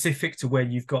specific to where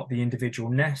you've got the individual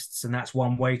nests. And that's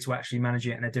one way to actually manage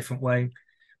it in a different way.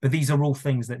 But these are all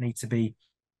things that need to be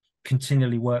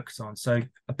continually worked on. So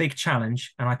a big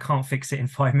challenge, and I can't fix it in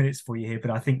 5 minutes for you here, but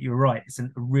I think you're right. It's a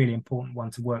really important one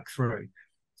to work through.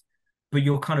 But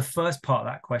your kind of first part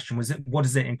of that question was, what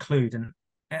does it include? And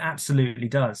it absolutely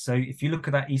does. So if you look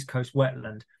at that East Coast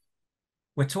wetland,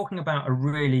 we're talking about a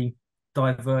really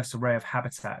diverse array of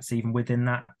habitats, even within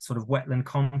that sort of wetland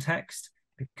context,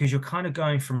 because you're kind of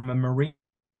going from a marine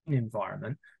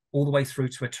environment all the way through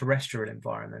to a terrestrial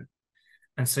environment.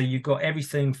 And so you've got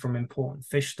everything from important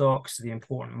fish stocks to the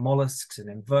important mollusks and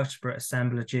invertebrate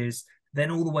assemblages, then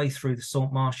all the way through the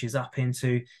salt marshes up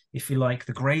into, if you like,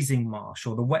 the grazing marsh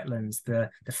or the wetlands, the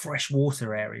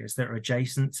freshwater areas that are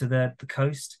adjacent to the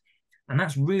coast. And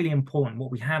that's really important.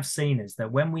 What we have seen is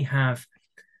that when we have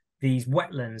these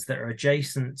wetlands that are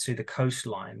adjacent to the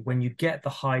coastline, when you get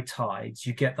the high tides,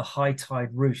 you get the high tide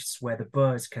roosts where the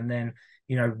birds can then,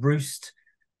 roost,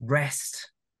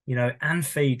 rest, and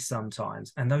feed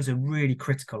sometimes. And those are really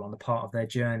critical on the part of their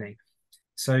journey.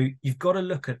 So you've got to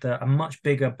look at a much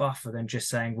bigger buffer than just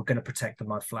saying we're going to protect the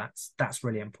mudflats. That's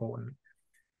really important.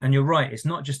 And you're right, it's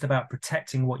not just about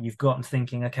protecting what you've got and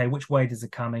thinking, okay, which way does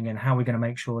it coming and how are we going to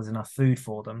make sure there's enough food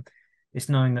for them? It's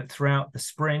knowing that throughout the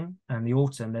spring and the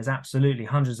autumn, there's absolutely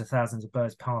hundreds of thousands of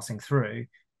birds passing through.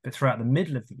 But throughout the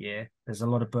middle of the year, there's a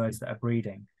lot of birds that are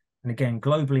breeding. And again,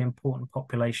 globally important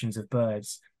populations of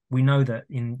birds. We know that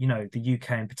in, the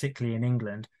UK and particularly in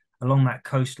England, along that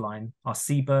coastline, are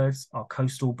seabirds, are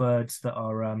coastal birds that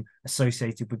are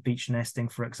associated with beach nesting,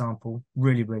 for example,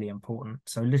 really, really important.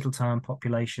 So little tern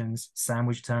populations,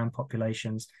 sandwich tern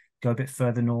populations, go a bit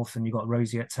further north and you've got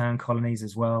roseate tern colonies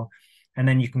as well. And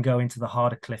then you can go into the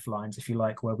harder cliff lines, if you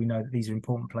like, where we know that these are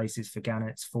important places for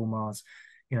gannets, fulmars,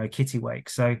 kittiwake.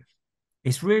 So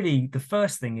it's really, the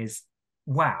first thing is,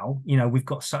 wow, we've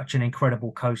got such an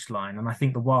incredible coastline. And I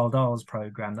think the Wild Isles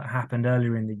program that happened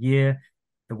earlier in the year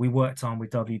that we worked on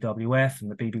with WWF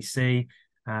and the BBC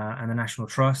and the National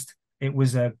Trust, it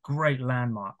was a great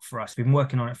landmark for us. We've been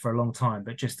working on it for a long time,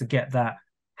 but just to get that,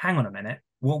 hang on a minute,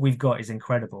 what we've got is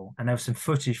incredible. And there was some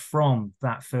footage from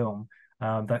that film,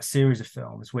 that series of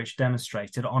films, which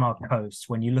demonstrated on our coast,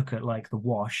 when you look at like the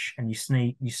Wash and you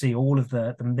see all of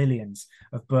the millions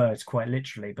of birds, quite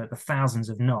literally, but the thousands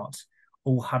of knots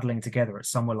all huddling together at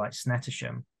somewhere like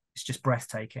Snettisham. It's just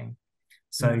breathtaking.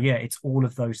 So yeah, it's all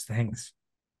of those things.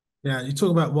 Yeah, you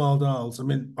talk about Wild Isles. I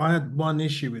mean, I had one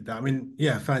issue with that. I mean,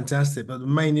 yeah, fantastic. But the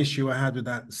main issue I had with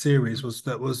that series was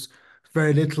that was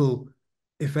very little,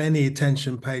 if any,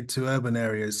 attention paid to urban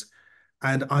areas.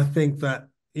 And I think that,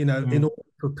 in order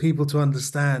for people to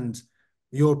understand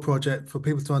your project, for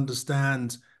people to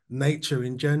understand nature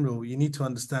in general, you need to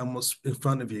understand what's in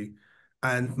front of you.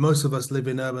 And most of us live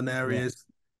in urban Yeah. areas.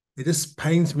 It just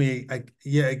pains me,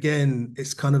 yet again,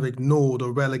 it's kind of ignored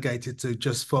or relegated to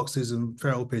just foxes and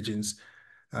feral pigeons.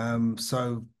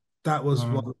 So that was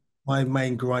one Mm. of my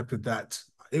main gripe with that.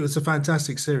 It was a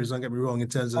fantastic series, don't get me wrong, in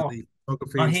terms of Oh, the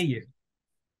photography, I hear you.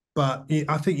 but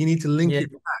I think you need to link Yeah.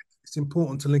 it back. It's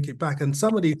important to link it back. And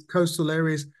some of these coastal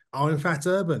areas are in fact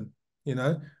urban. You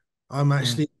know, I'm Mm.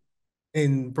 actually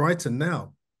in Brighton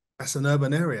now. That's an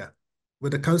urban area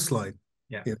with a coastline.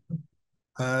 Yeah. You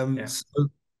know? Yeah. So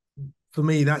for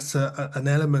me, that's an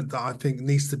element that I think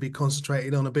needs to be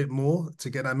concentrated on a bit more to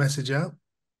get that message out.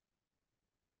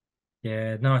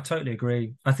 Yeah, no, I totally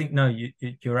agree. I think no,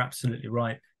 you're absolutely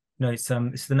right. it's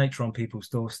the nature on people's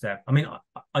doorstep. I mean,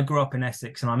 I grew up in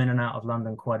Essex, and I'm in and out of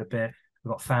London quite a bit. I've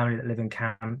got family that live in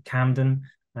Camden,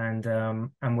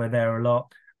 and we're there a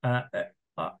lot. Uh,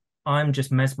 I, I'm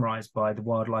just mesmerized by the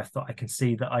wildlife that I can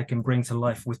see, that I can bring to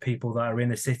life with people that are in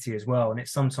the city as well. And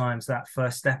it's sometimes that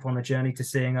first step on the journey to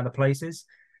seeing other places.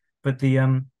 But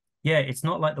yeah, it's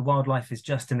not like the wildlife is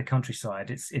just in the countryside.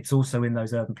 It's also in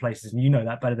those urban places, and you know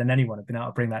that better than anyone. I've been able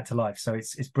to bring that to life, so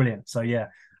it's brilliant. So yeah,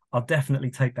 I'll definitely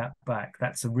take that back.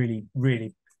 That's a really,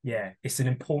 yeah, it's an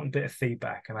important bit of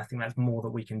feedback, and I think that's more that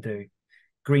we can do.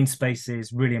 Green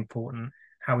spaces really important.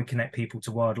 How we connect people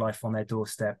to wildlife on their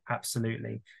doorstep,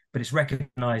 absolutely. But it's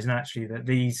recognizing actually that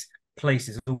these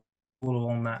places all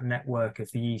along that network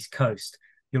of the East Coast.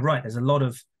 You're right. There's a lot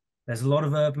of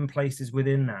urban places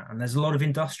within that, and there's a lot of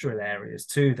industrial areas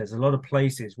too. There's a lot of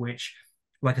places which,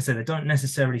 like I said, they don't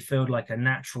necessarily feel like a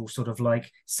natural sort of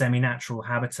like semi-natural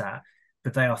habitat,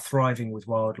 but they are thriving with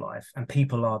wildlife, and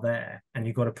people are there, and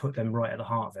you've got to put them right at the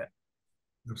heart of it.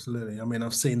 Absolutely. I mean,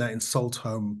 I've seen that in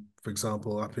Saltholm, for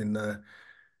example, up in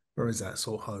where is that?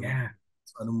 Saltholm. Yeah.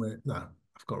 I don't know. No,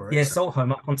 I've got where Yeah, it's at.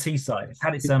 Saltholm up on Teesside.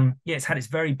 It's had its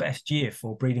very best year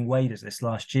for breeding waders this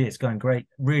last year. It's going great,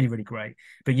 really great.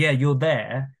 But yeah, you're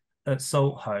there at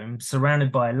Saltholm,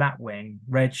 surrounded by lapwing,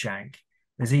 redshank.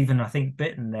 There's even, I think,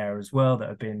 bittern there as well that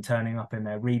have been turning up in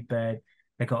their reed bed.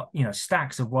 They've got,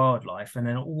 stacks of wildlife, and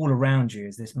then all around you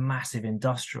is this massive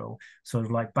industrial sort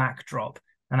of like backdrop.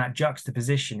 And that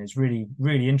juxtaposition is really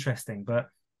interesting. But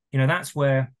that's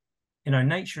where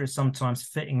nature is sometimes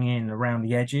fitting in around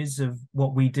the edges of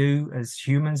what we do as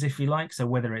humans, if you like. So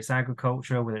whether it's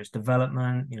agriculture, whether it's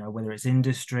development, whether it's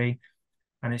industry,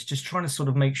 and it's just trying to sort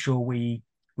of make sure we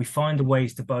find the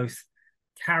ways to both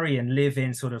carry and live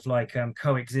in sort of like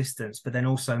coexistence, but then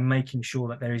also making sure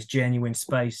that there is genuine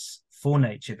space for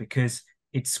nature, because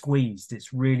it's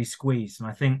really squeezed. And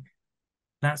I think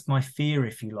that's my fear,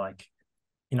 if you like.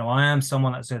 I am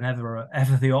someone that's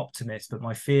ever the optimist, but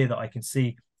my fear that I can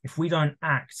see, if we don't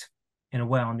act in a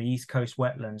way on the East Coast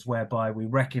wetlands whereby we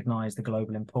recognize the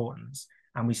global importance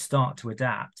and we start to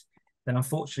adapt, then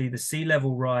unfortunately the sea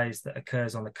level rise that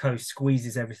occurs on the coast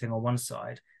squeezes everything on one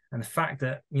side. And the fact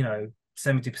that,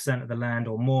 70% of the land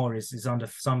or more is under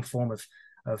some form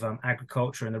of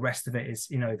agriculture, and the rest of it is,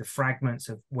 the fragments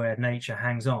of where nature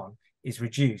hangs on, is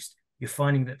reduced. You're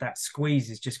finding that squeeze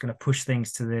is just going to push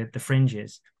things to the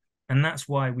fringes. And that's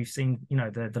why we've seen,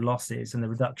 the losses and the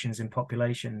reductions in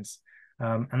populations.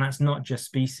 And that's not just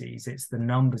species, it's the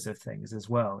numbers of things as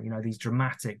well. These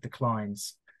dramatic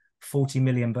declines. 40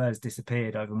 million birds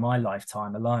disappeared over my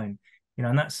lifetime alone.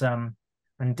 And that's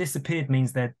and disappeared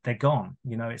means they're gone.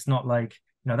 It's not like,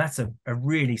 that's a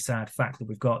really sad fact that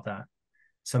we've got that.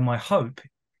 So my hope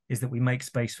is that we make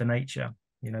space for nature.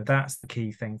 That's the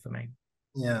key thing for me.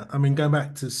 Yeah, I mean, going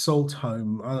back to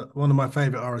Saltholm, one of my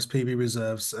favorite RSPB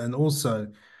reserves, and also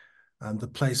the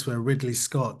place where Ridley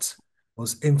Scott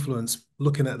was influenced,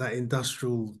 looking at that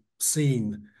industrial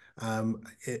scene.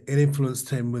 It influenced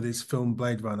him with his film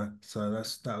Blade Runner. So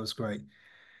that was great.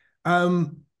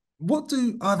 What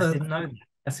do I other, didn't know that.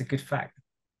 That's a good fact.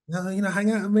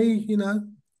 hang out with me,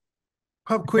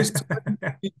 pub quiz time,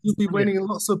 you'll be Brilliant. winning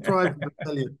lots of prizes, I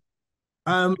tell you.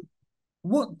 Um,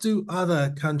 what do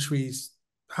other countries,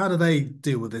 how do they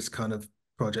deal with this kind of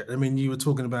project? I mean, you were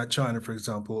talking about China, for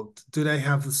example. Do they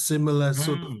have a similar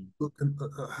sort of Mm. look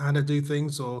how to do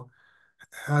things, or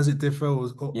how does it differ,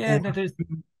 Yeah, or no, have there's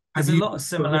a you lot of looked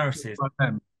similarities. like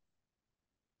them?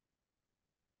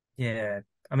 Yeah,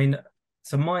 I mean,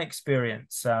 so my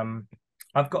experience,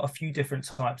 I've got a few different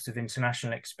types of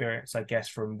international experience, I guess,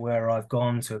 from where I've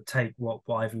gone to take what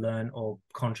I've learned or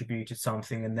contributed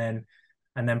something, and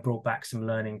then brought back some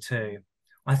learning too.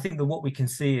 I think that what we can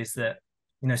see is that,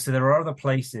 so there are other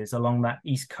places along that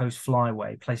East Coast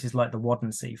flyway, places like the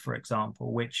Waddensee, for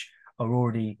example, which are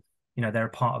already, they're a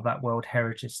part of that World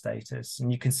Heritage status, and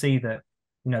you can see that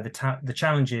the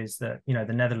challenges that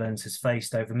the Netherlands has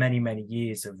faced over many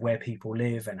years of where people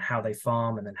live and how they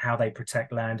farm, and then how they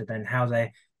protect land, and then how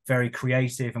they're very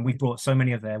creative, and we've brought so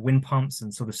many of their wind pumps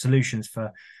and sort of solutions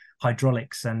for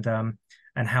hydraulics, and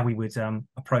how we would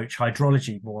approach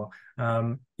hydrology more.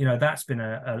 That's been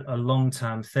a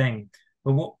long-term thing.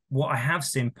 But what I have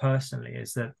seen personally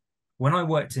is that when I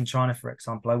worked in China, for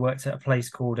example, I worked at a place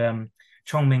called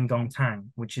Chongming-Dongtang,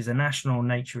 which is a national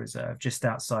nature reserve just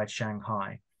outside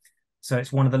Shanghai. So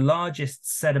it's one of the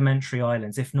largest sedimentary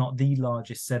islands, if not the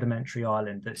largest sedimentary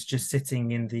island, that's just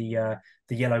sitting in the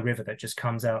Yellow River that just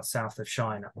comes out south of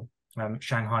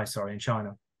Shanghai, sorry, in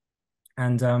China.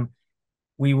 And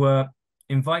we were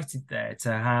invited there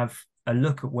to have a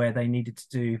look at where they needed to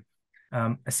do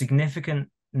a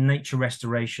significant nature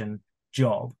restoration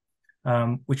job,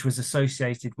 which was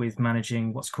associated with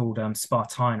managing what's called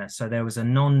Spartina. So there was a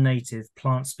non-native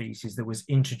plant species that was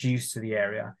introduced to the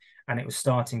area, and it was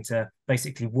starting to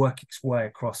basically work its way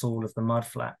across all of the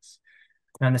mudflats.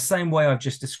 Now, in the same way I've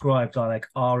just described, like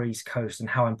our East Coast and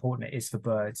how important it is for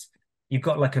birds, you've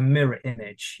got like a mirror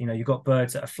image. You've got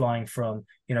birds that are flying from,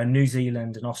 New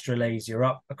Zealand and Australasia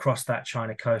up across that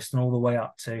China coast and all the way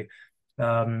up to,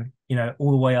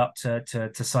 all the way up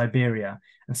to Siberia.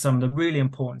 And some of the really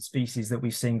important species that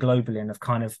we've seen globally and have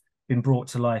kind of been brought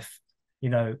to life,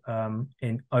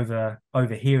 in over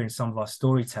here in some of our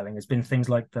storytelling has been things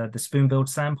like the spoon-billed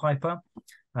sandpiper.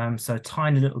 So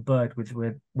tiny little bird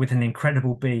with an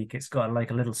incredible beak. It's got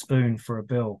like a little spoon for a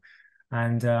bill,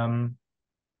 and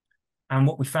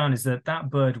what we found is that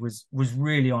bird was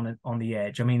really on the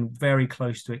edge. I mean, very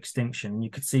close to extinction. You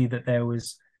could see that there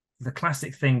was the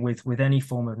classic thing with any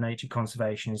form of nature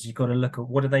conservation is you've got to look at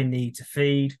what do they need to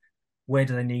feed, where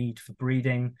do they need for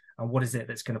breeding, and what is it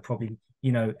that's going to probably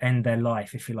end their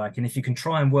life, if you like. And if you can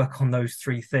try and work on those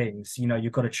three things,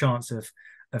 you've got a chance of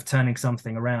turning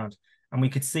something around. And we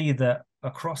could see that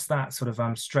across that sort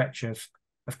of stretch of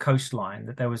coastline,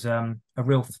 that there was a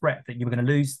real threat that you were going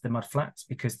to lose the mudflats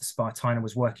because the Spartina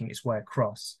was working its way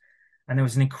across. And there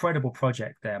was an incredible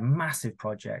project there, massive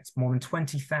project, more than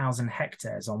 20,000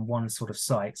 hectares on one sort of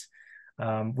site,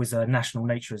 was a national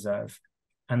nature reserve.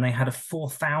 And they had a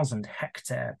 4,000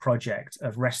 hectare project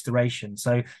of restoration.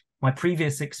 So my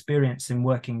previous experience in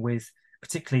working with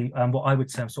particularly what I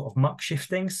would term sort of muck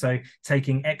shifting, so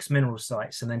taking ex-mineral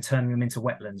sites and then turning them into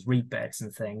wetlands, reed beds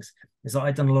and things, is that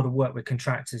I've done a lot of work with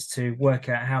contractors to work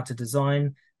out how to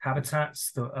design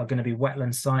habitats that are going to be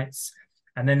wetland sites,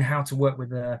 and then how to work with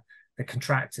the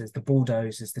contractors, the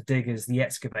bulldozers, the diggers, the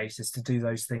excavators to do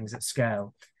those things at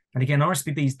scale. And again,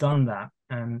 RSPB's done that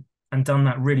and done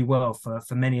that really well for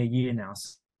many a year now.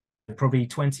 So probably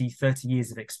 20, 30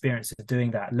 years of experience of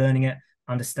doing that, learning it,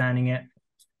 understanding it.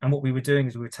 And what we were doing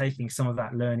is we were taking some of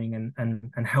that learning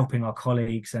and helping our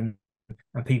colleagues and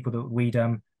people that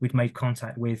we'd made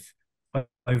contact with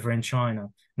over in China.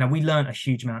 Now, we learned a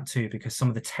huge amount too, because some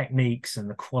of the techniques and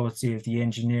the quality of the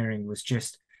engineering was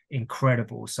just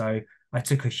incredible. So I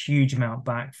took a huge amount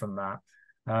back from that.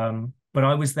 But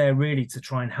I was there really to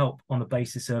try and help on the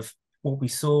basis of what we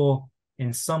saw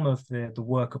in some of the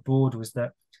work abroad was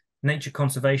that nature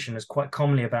conservation is quite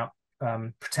commonly about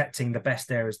protecting the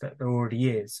best areas that there already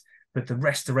is. But the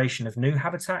restoration of new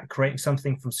habitat, creating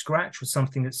something from scratch, was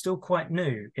something that's still quite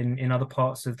new in other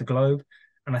parts of the globe.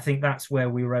 And I think that's where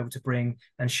we were able to bring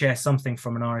and share something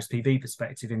from an RSPB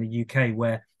perspective in the UK,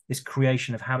 where this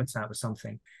creation of habitat was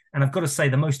something. And I've got to say,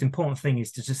 the most important thing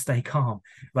is to just stay calm.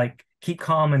 Like, keep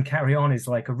calm and carry on is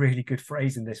like a really good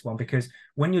phrase in this one, because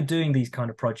when you're doing these kind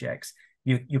of projects,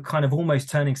 you're kind of almost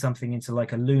turning something into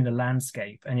like a lunar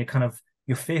landscape, and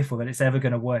you're fearful that it's ever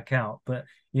going to work out. But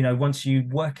once you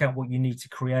work out what you need to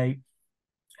create,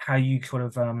 how you sort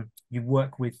of you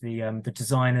work with the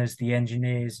designers, the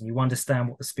engineers, and you understand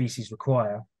what the species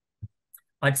require,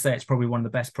 I'd say it's probably one of the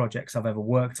best projects I've ever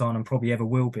worked on, and probably ever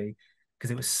will be, because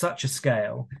it was such a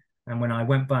scale. And when I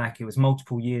went back, it was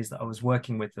multiple years that I was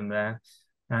working with them there.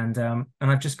 And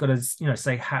I've just got to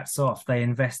say hats off. They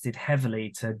invested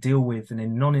heavily to deal with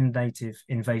an non-native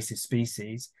invasive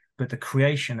species, but the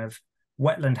creation of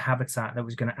wetland habitat that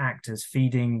was going to act as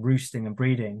feeding, roosting, and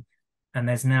breeding. And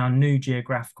there's now new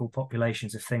geographical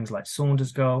populations of things like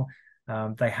Saunders gull.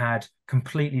 They had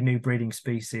completely new breeding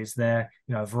species there,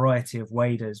 a variety of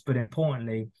waders. But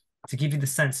importantly, to give you the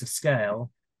sense of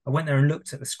scale, I went there and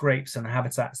looked at the scrapes and the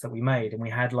habitats that we made, and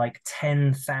we had like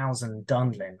 10,000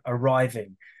 dunlin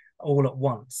arriving all at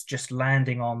once, just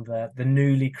landing on the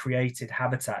newly created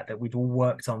habitat that we'd all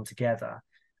worked on together.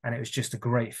 And it was just a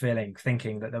great feeling,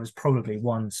 thinking that there was probably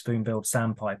one spoon-billed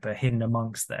sandpiper hidden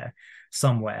amongst there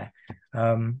somewhere.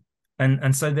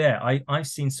 And so there, I've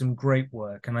seen some great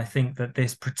work. And I think that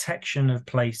this protection of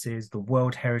places, the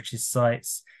World Heritage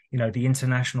Sites, the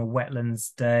International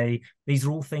Wetlands Day, these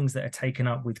are all things that are taken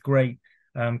up with great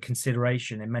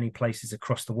consideration in many places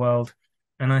across the world.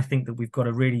 And I think that we've got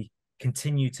to really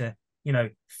continue to,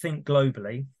 think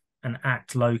globally and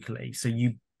act locally. So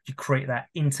you create that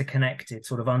interconnected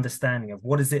sort of understanding of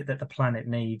what is it that the planet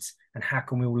needs, and how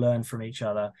can we all learn from each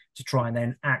other to try and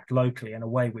then act locally in a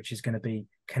way which is going to be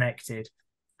connected.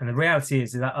 And the reality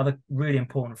is that other really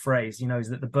important phrase, is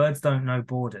that the birds don't know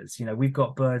borders. We've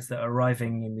got birds that are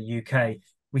arriving in the UK.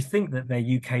 We think that they're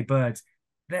UK birds.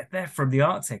 They're from the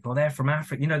Arctic, or they're from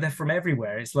Africa. They're from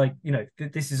everywhere. It's like,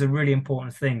 this is a really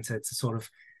important thing to sort of,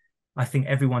 I think,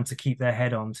 everyone to keep their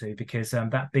head on to, because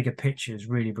that bigger picture is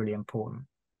really, really important.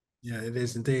 Yeah, it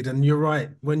is indeed. And you're right.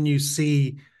 When you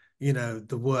see,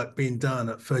 the work being done,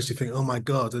 at first you think, oh my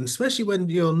God. And especially when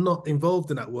you're not involved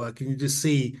in that work and you just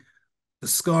see the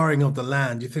scarring of the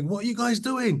land, you think, what are you guys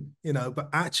doing? But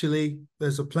actually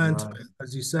there's a plan to Right. it.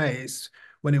 As you say, it's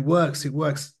when it works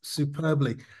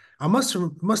superbly. I must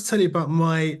tell you about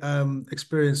my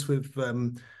experience with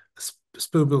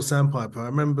spoonbill sandpiper. I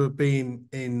remember being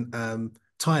in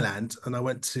Thailand, and I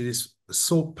went to this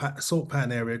salt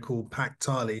pan area called Pak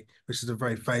Tali, which is a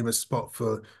very famous spot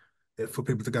for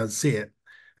people to go and see it.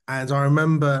 And I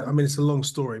remember, I mean, it's a long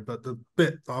story, but the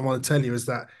bit I want to tell you is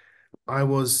that I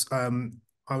was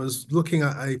I was looking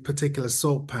at a particular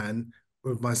salt pan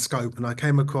with my scope, and I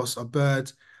came across a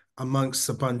bird amongst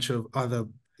a bunch of other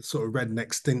sort of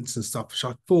redneck stints and stuff, which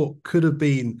I thought could have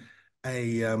been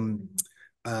a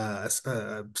a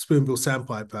spoonbill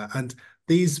sandpiper. And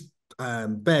these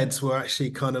beds were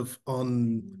actually kind of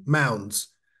on mounds.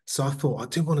 So I thought I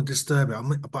didn't want to disturb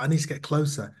it, but I need to get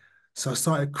closer. So I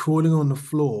started crawling on the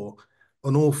floor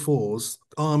on all fours,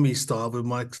 army style, with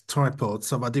my tripod.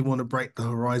 So I didn't want to break the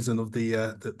horizon of the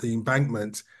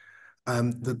embankment.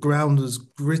 The ground was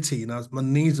gritty, and my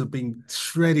knees were being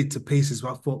shredded to pieces.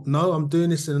 But I thought, no, I'm doing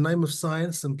this in the name of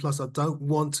science, and plus, I don't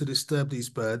want to disturb these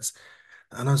birds.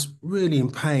 And I was really in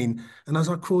pain. And as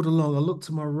I crawled along, I looked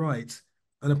to my right,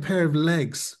 and a pair of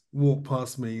legs walked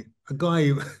past me. A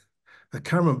guy,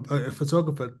 a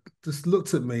photographer, just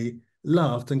looked at me,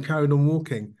 laughed, and carried on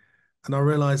walking. And I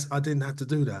realized I didn't have to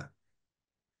do that.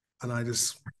 And I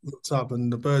just looked up,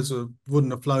 and the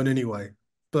wouldn't have flown anyway.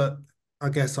 But I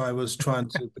guess I was trying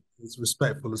to be as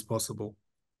respectful as possible.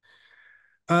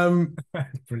 Um,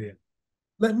 Brilliant.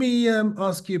 Let me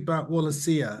ask you about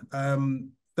Wallacea.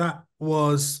 That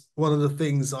was one of the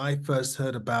things I first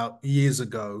heard about years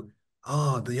ago.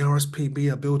 Ah, the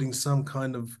RSPB are building some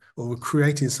kind of, or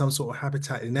creating some sort of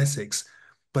habitat in Essex,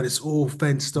 but it's all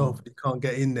fenced Mm. off. You can't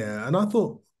get in there. And I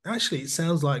thought, actually, it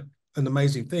sounds like an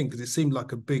amazing thing because it seemed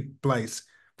like a big place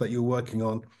that you're working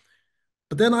on.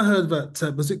 But then I heard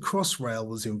that was it Crossrail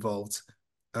was involved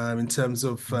in terms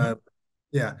of Mhm.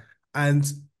 yeah. And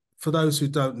for those who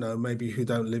don't know, maybe who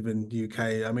don't live in the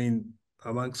UK, I mean,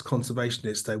 amongst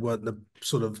conservationists, they weren't the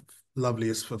sort of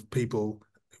loveliest of people.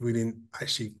 We didn't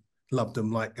actually love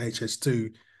them like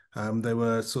HS2. They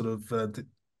were sort of,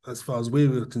 as far as we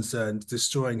were concerned,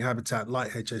 destroying habitat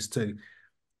like HS2,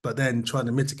 but then trying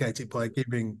to mitigate it by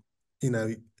you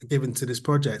know, giving to this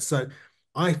project. So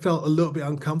I felt a little bit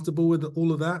uncomfortable with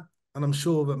all of that. And I'm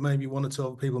sure that maybe one or two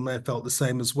other people may have felt the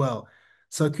same as well.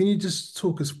 So can you just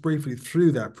talk us briefly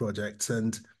through that project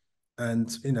and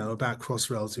about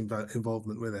Crossrail's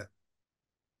involvement with it?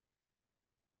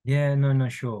 Yeah, no, no,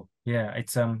 sure. Yeah,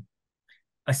 it's an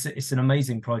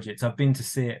amazing project. I've been to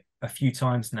see it a few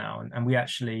times now, and we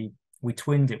actually we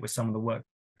twinned it with some of the work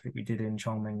that we did in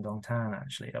Chongming Dongtan.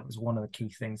 Actually, that was one of the key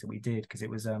things that we did because it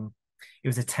was a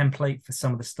template for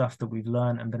some of the stuff that we've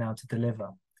learned and been able to deliver.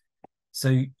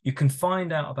 So you can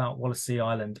find out about Wallasey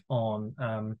Island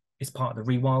on it's part of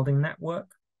the rewilding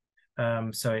network.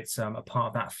 So it's a part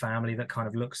of that family that kind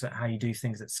of looks at how you do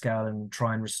things at scale and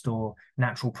try and restore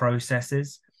natural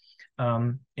processes.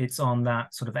 It's on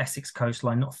that sort of Essex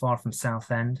coastline, not far from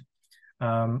Southend.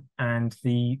 And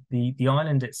the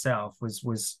island itself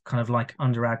was kind of like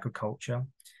under agriculture,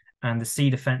 and the sea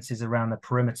defences around the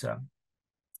perimeter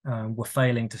were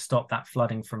failing to stop that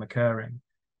flooding from occurring.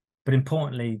 But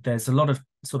importantly, there's a lot of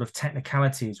sort of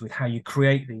technicalities with how you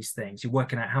create these things. You're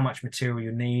working out how much material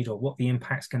you need or what the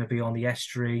impact's going to be on the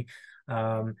estuary,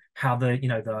 how the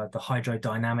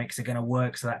hydrodynamics are going to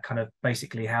work. So that kind of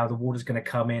basically how the water's going to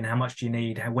come in, how much do you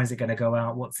need, when's it going to go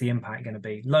out, what's the impact going to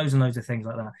be? Loads and loads of things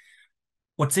like that.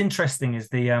 What's interesting is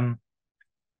the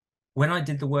when I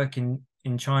did the work in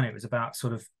China, it was about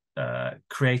sort of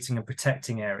creating and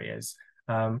protecting areas,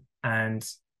 and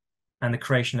the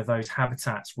creation of those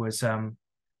habitats was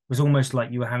almost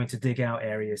like you were having to dig out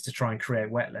areas to try and create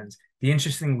wetlands. The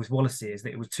interesting thing with Wallasey is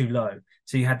that it was too low.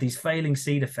 So you had these failing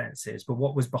sea defences, but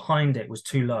what was behind it was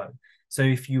too low. So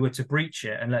if you were to breach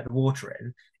it and let the water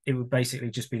in, it would basically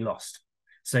just be lost.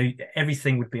 So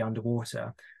everything would be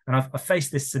underwater. And I've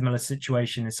faced this similar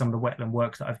situation in some of the wetland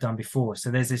work that I've done before.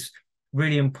 So there's this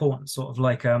really important sort of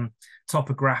like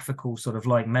topographical sort of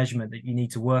like measurement that you need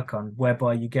to work on,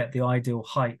 whereby you get the ideal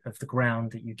height of the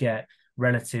ground that you get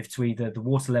relative to either the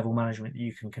water level management that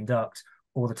you can conduct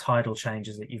or the tidal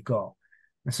changes that you've got.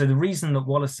 And so the reason that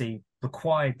Wallasey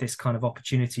required this kind of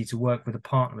opportunity to work with a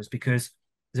partner was because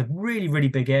it's a really, really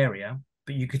big area,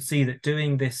 but you could see that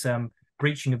doing this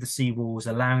breaching of the seawalls,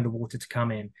 allowing the water to come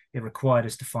in, it required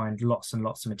us to find lots and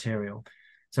lots of material.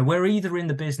 So we're either in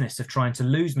the business of trying to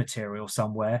lose material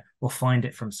somewhere or find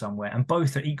it from somewhere, and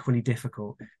both are equally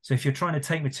difficult. So if you're trying to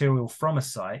take material from a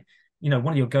site,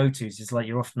 one of your go-tos is like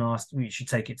you're often asked, well, you should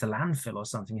take it to landfill or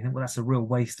something. You think, well, that's a real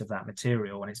waste of that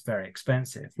material and it's very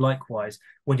expensive. Likewise,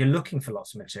 when you're looking for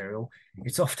lots of material,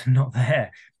 it's often not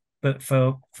there. But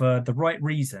for the right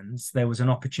reasons, there was an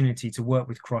opportunity to work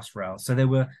with Crossrail. So they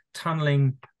were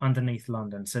tunneling underneath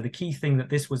London. So the key thing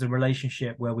that this was a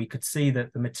relationship where we could see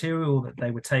that the material that they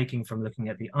were taking from looking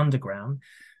at the underground,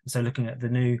 so looking at the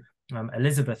new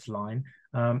Elizabeth line,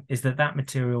 is that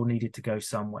material needed to go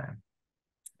somewhere,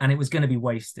 and it was going to be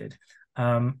wasted.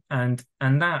 And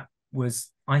that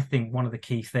was, I think, one of the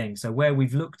key things. So where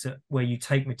we've looked at where you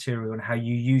take material and how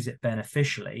you use it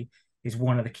beneficially is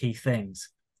one of the key things.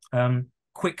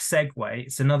 Quick segue,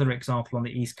 it's another example on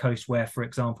the East Coast where, for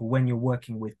example, when you're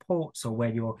working with ports or where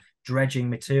you're dredging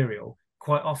material,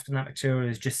 quite often that material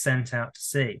is just sent out to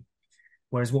sea.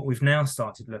 Whereas what we've now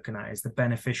started looking at is the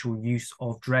beneficial use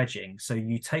of dredging. So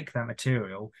you take that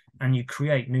material and you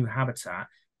create new habitat,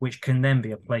 which can then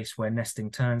be a place where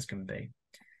nesting terns can be.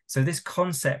 So this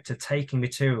concept of taking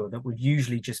material that would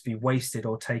usually just be wasted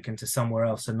or taken to somewhere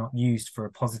else and not used for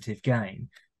a positive gain,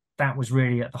 that was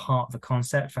really at the heart of the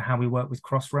concept for how we work with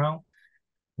Crossrail.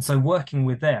 And so working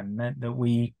with them meant that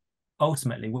we're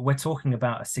talking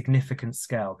about a significant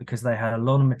scale because they had a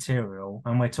lot of material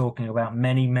and we're talking about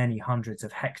many, many hundreds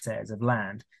of hectares of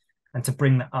land, and to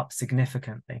bring that up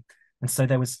significantly. And so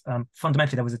there was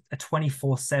fundamentally, there was a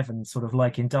 24/7 sort of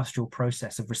like industrial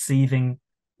process of receiving,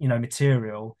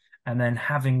 material and then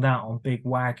having that on big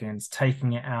wagons,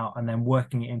 taking it out and then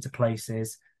working it into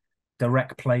places,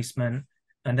 direct placement,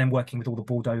 and then working with all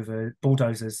the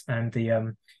bulldozers and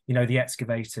the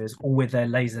excavators, all with their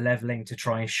laser leveling to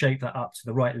try and shape that up to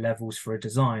the right levels for a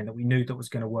design that we knew that was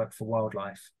going to work for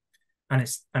wildlife. And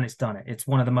it's done it. It's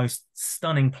one of the most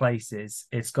stunning places.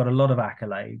 It's got a lot of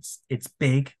accolades. It's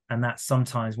big, and that's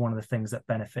sometimes one of the things that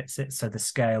benefits it. So the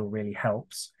scale really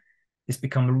helps. It's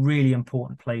become a really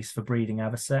important place for breeding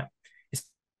avocet. It's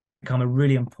become a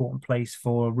really important place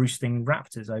for roosting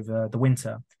raptors over the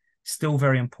winter. Still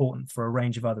very important for a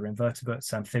range of other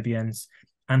invertebrates, amphibians,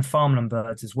 and farmland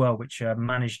birds as well, which are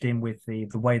managed in with the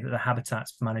way that the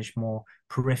habitat's managed more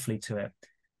peripherally to it.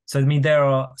 So, I mean, there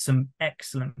are some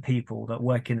excellent people that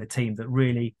work in the team that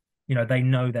really, they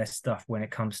know their stuff when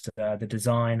it comes to the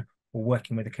design or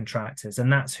working with the contractors.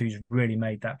 And that's who's really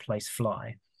made that place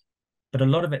fly. But a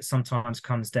lot of it sometimes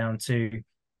comes down to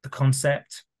the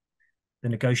concept, the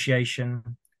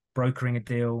negotiation, brokering a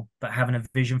deal, but having a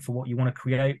vision for what you want to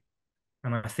create.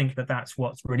 And I think that that's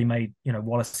what's really made,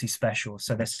 Wallasey special.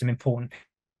 So there's some important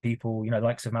people,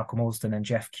 likes of Malcolm Alston and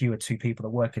Jeff Q are two people that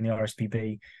work in the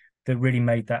RSPB that really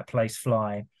made that place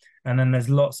fly. And then there's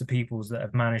lots of people that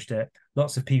have managed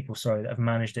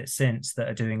it since that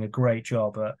are doing a great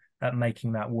job at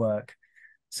making that work.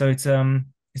 So it's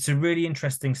a really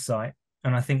interesting site.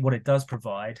 And I think what it does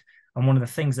provide, and one of the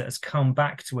things that has come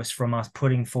back to us from us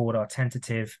putting forward our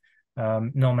tentative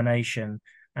nomination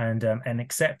and an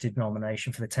accepted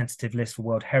nomination for the tentative list for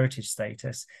World Heritage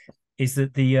status, is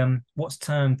that the what's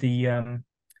termed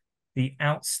the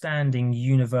outstanding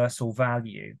universal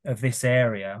value of this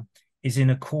area is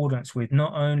in accordance with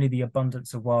not only the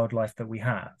abundance of wildlife that we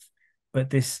have,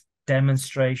 but this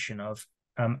demonstration of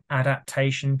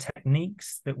adaptation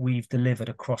techniques that we've delivered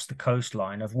across the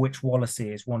coastline, of which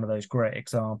Wallasey is one of those great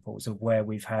examples of where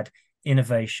we've had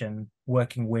innovation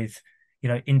working with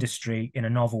industry in a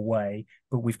novel way,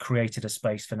 but we've created a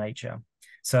space for nature.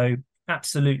 So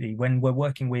absolutely, when we're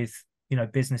working with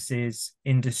businesses,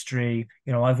 industry,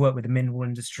 I've worked with the mineral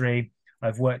industry,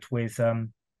 I've worked with a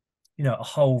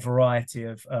whole variety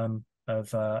of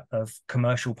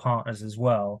commercial partners as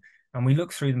well, and we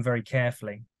look through them very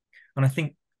carefully. And I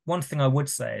think one thing I would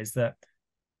say is that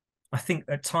I think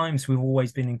at times we've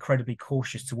always been incredibly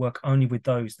cautious to work only with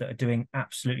those that are doing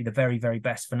absolutely the very, very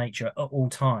best for nature at all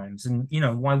times. And,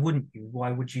 why wouldn't you?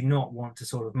 Why would you not want to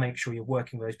sort of make sure you're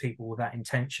working with those people with that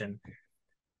intention?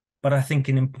 But I think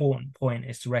an important point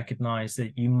is to recognize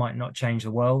that you might not change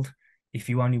the world if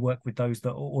you only work with those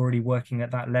that are already working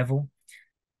at that level.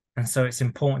 And so it's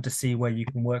important to see where you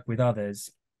can work with others,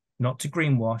 not to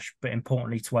greenwash, but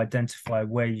importantly to identify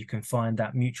where you can find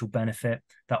that mutual benefit,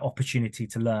 that opportunity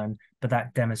to learn, but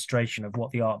that demonstration of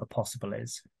what the art of the possible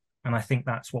is. And I think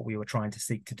that's what we were trying to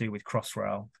seek to do with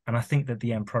Crossrail. And I think that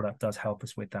the end product does help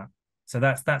us with that. So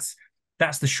that's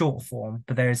the short form,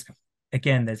 but there's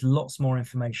lots more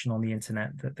information on the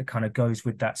internet that kind of goes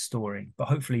with that story, but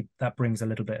hopefully that brings a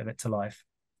little bit of it to life.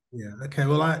 Yeah. Okay.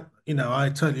 Well, I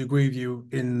totally agree with you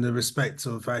in the respect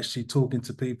of actually talking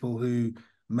to people who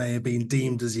may have been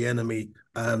deemed as the enemy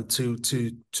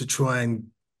to try and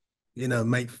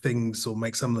make things or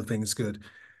make some of the things good.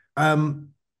 Um,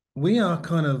 we are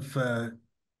kind of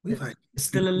we've There's actually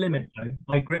still a limit, though.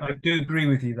 I do agree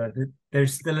with you, though. That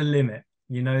there's still a limit.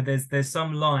 There's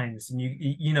some lines,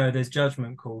 and there's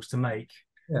judgment calls to make,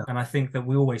 yeah and I think that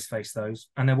we always face those,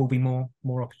 and there will be more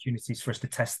opportunities for us to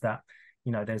test that.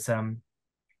 There's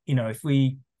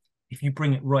if you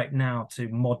bring it right now to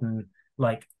modern,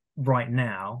 like right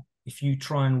now, if you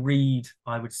try and read,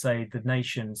 I would say, the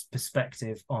nation's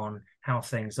perspective on how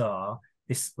things are,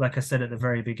 this, like I said at the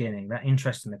very beginning, that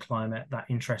interest in the climate, that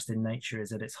interest in nature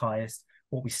is at its highest.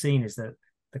 What we've seen is that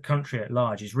the country at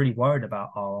large is really worried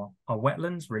about our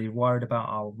wetlands, really worried about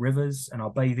our rivers and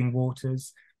our bathing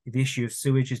waters. The issue of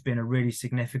sewage has been a really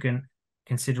significant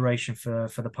consideration for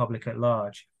the public at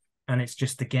large. And it's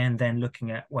just again then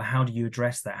looking at, well, how do you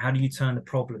address that? How do you turn the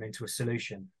problem into a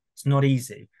solution? It's not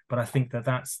easy, but I think that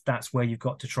that's where you've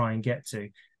got to try and get to.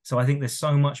 So I think there's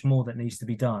so much more that needs to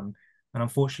be done, and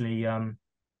unfortunately,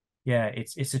 yeah,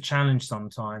 it's a challenge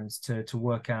sometimes to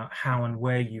work out how and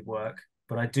where you work.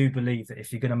 But I do believe that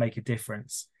if you're going to make a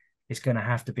difference, it's going to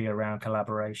have to be around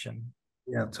collaboration.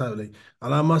 yeah totally.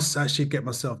 And I must actually get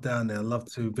myself down there. I'd love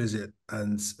to visit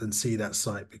and see that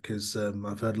site because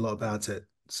I've heard a lot about it.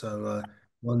 So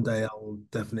one day I will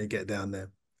definitely get down there.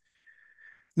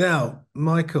 Now,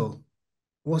 Michael,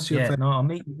 what's your Yeah, favorite? no, I'll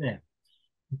meet you there.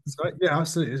 Sorry? Yeah,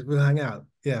 absolutely. We'll hang out.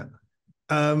 Yeah.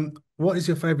 What is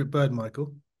your favorite bird,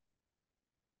 Michael?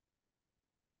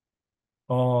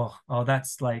 Oh,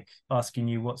 that's like asking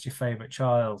you what's your favorite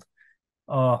child.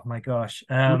 Oh my gosh.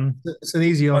 It's an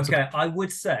easy answer. Okay, I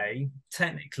would say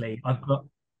technically I've got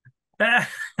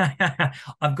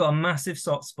I've got a massive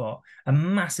soft spot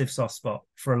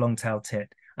for a long-tailed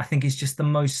tit. I think it's just the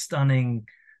most stunning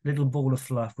little ball of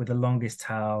fluff with the longest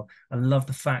tail. I love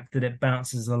the fact that it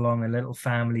bounces along a little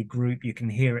family group. You can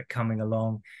hear it coming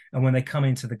along. And when they come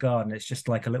into the garden, it's just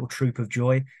like a little troop of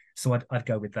joy. So I'd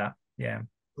go with that. Yeah.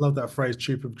 Love that phrase,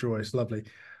 troop of joy. It's lovely.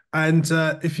 And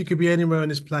if you could be anywhere on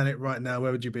this planet right now,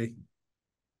 where would you be?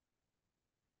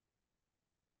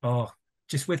 Oh,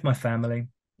 just with my family,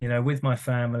 with my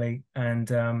family. And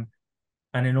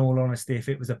in all honesty, if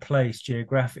it was a place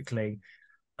geographically,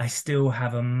 I still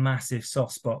have a massive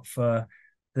soft spot for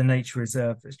the nature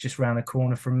reserve that's just around the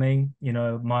corner from me.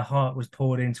 My heart was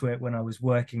poured into it when I was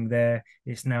working there.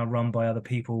 It's now run by other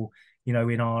people, in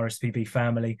our RSPB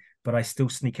family, but I still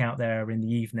sneak out there in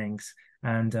the evenings.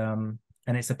 And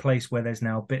it's a place where there's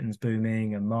now bitterns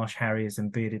booming and marsh harriers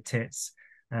and bearded tits.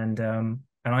 And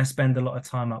I spend a lot of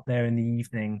time up there in the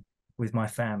evening with my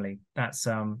family. That's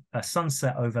a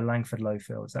sunset over Langford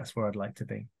Lowfields. That's where I'd like to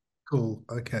be. Cool.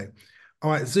 Okay. All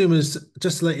right, Zoomers,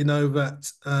 just to let you know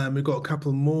that we've got a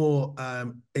couple more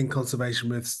in conservation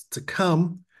myths to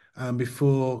come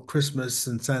before Christmas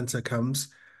and Santa comes.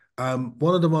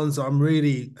 One of the ones that I'm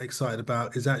really excited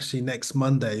about is actually next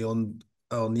Monday on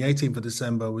the 18th of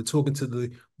December. We're talking to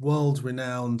the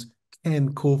world-renowned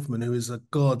Ken Kaufman, who is a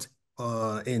god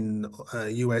in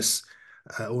US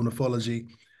ornithology.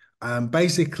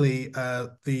 Basically,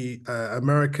 the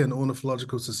American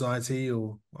Ornithological Society,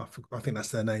 or I think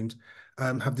that's their names,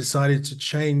 have decided to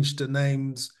change the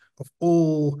names of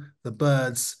all the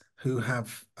birds who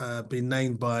have been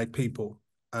named by people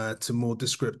to more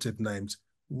descriptive names.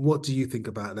 What do you think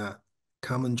about that?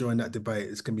 Come and join that debate.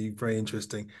 It's going to be very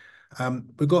interesting.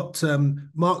 We've got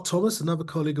Mark Thomas, another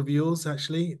colleague of yours,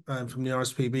 actually, from the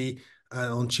RSPB,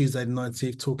 on Tuesday the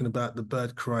 19th, talking about the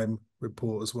bird crime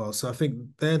report as well. So I think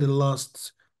they're the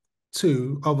last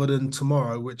two, other than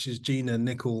tomorrow, which is Gina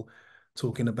Nickel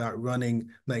talking about running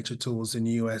nature tours in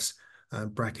the US,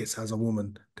 brackets as a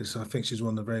woman, because I think she's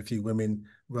one of the very few women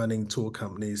running tour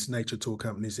companies, nature tour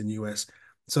companies in the US.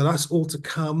 So that's all to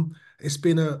come. It's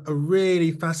been a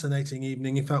really fascinating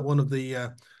evening. In fact, one of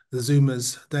the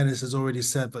Zoomers, Dennis, has already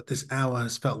said that this hour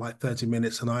has felt like 30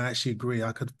 minutes, and I actually agree.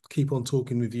 I could keep on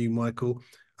talking with you, Michael,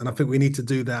 and I think we need to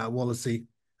do that at Wallasey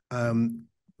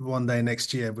one day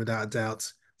next year, without a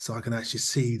doubt, so I can actually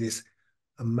see this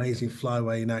amazing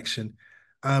flyway in action.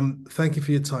 Thank you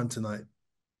for your time tonight.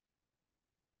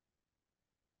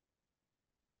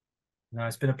 No,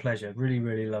 it's been a pleasure. Really,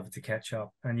 really lovely to catch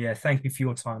up. And yeah, thank you for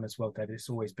your time as well, David. It's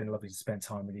always been lovely to spend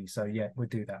time with you. So yeah, we'll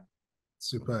do that.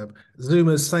 Superb.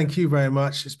 Zoomers, thank you very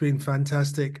much. It's been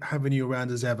fantastic having you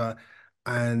around as ever.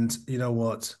 And you know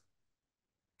what?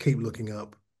 Keep looking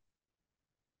up.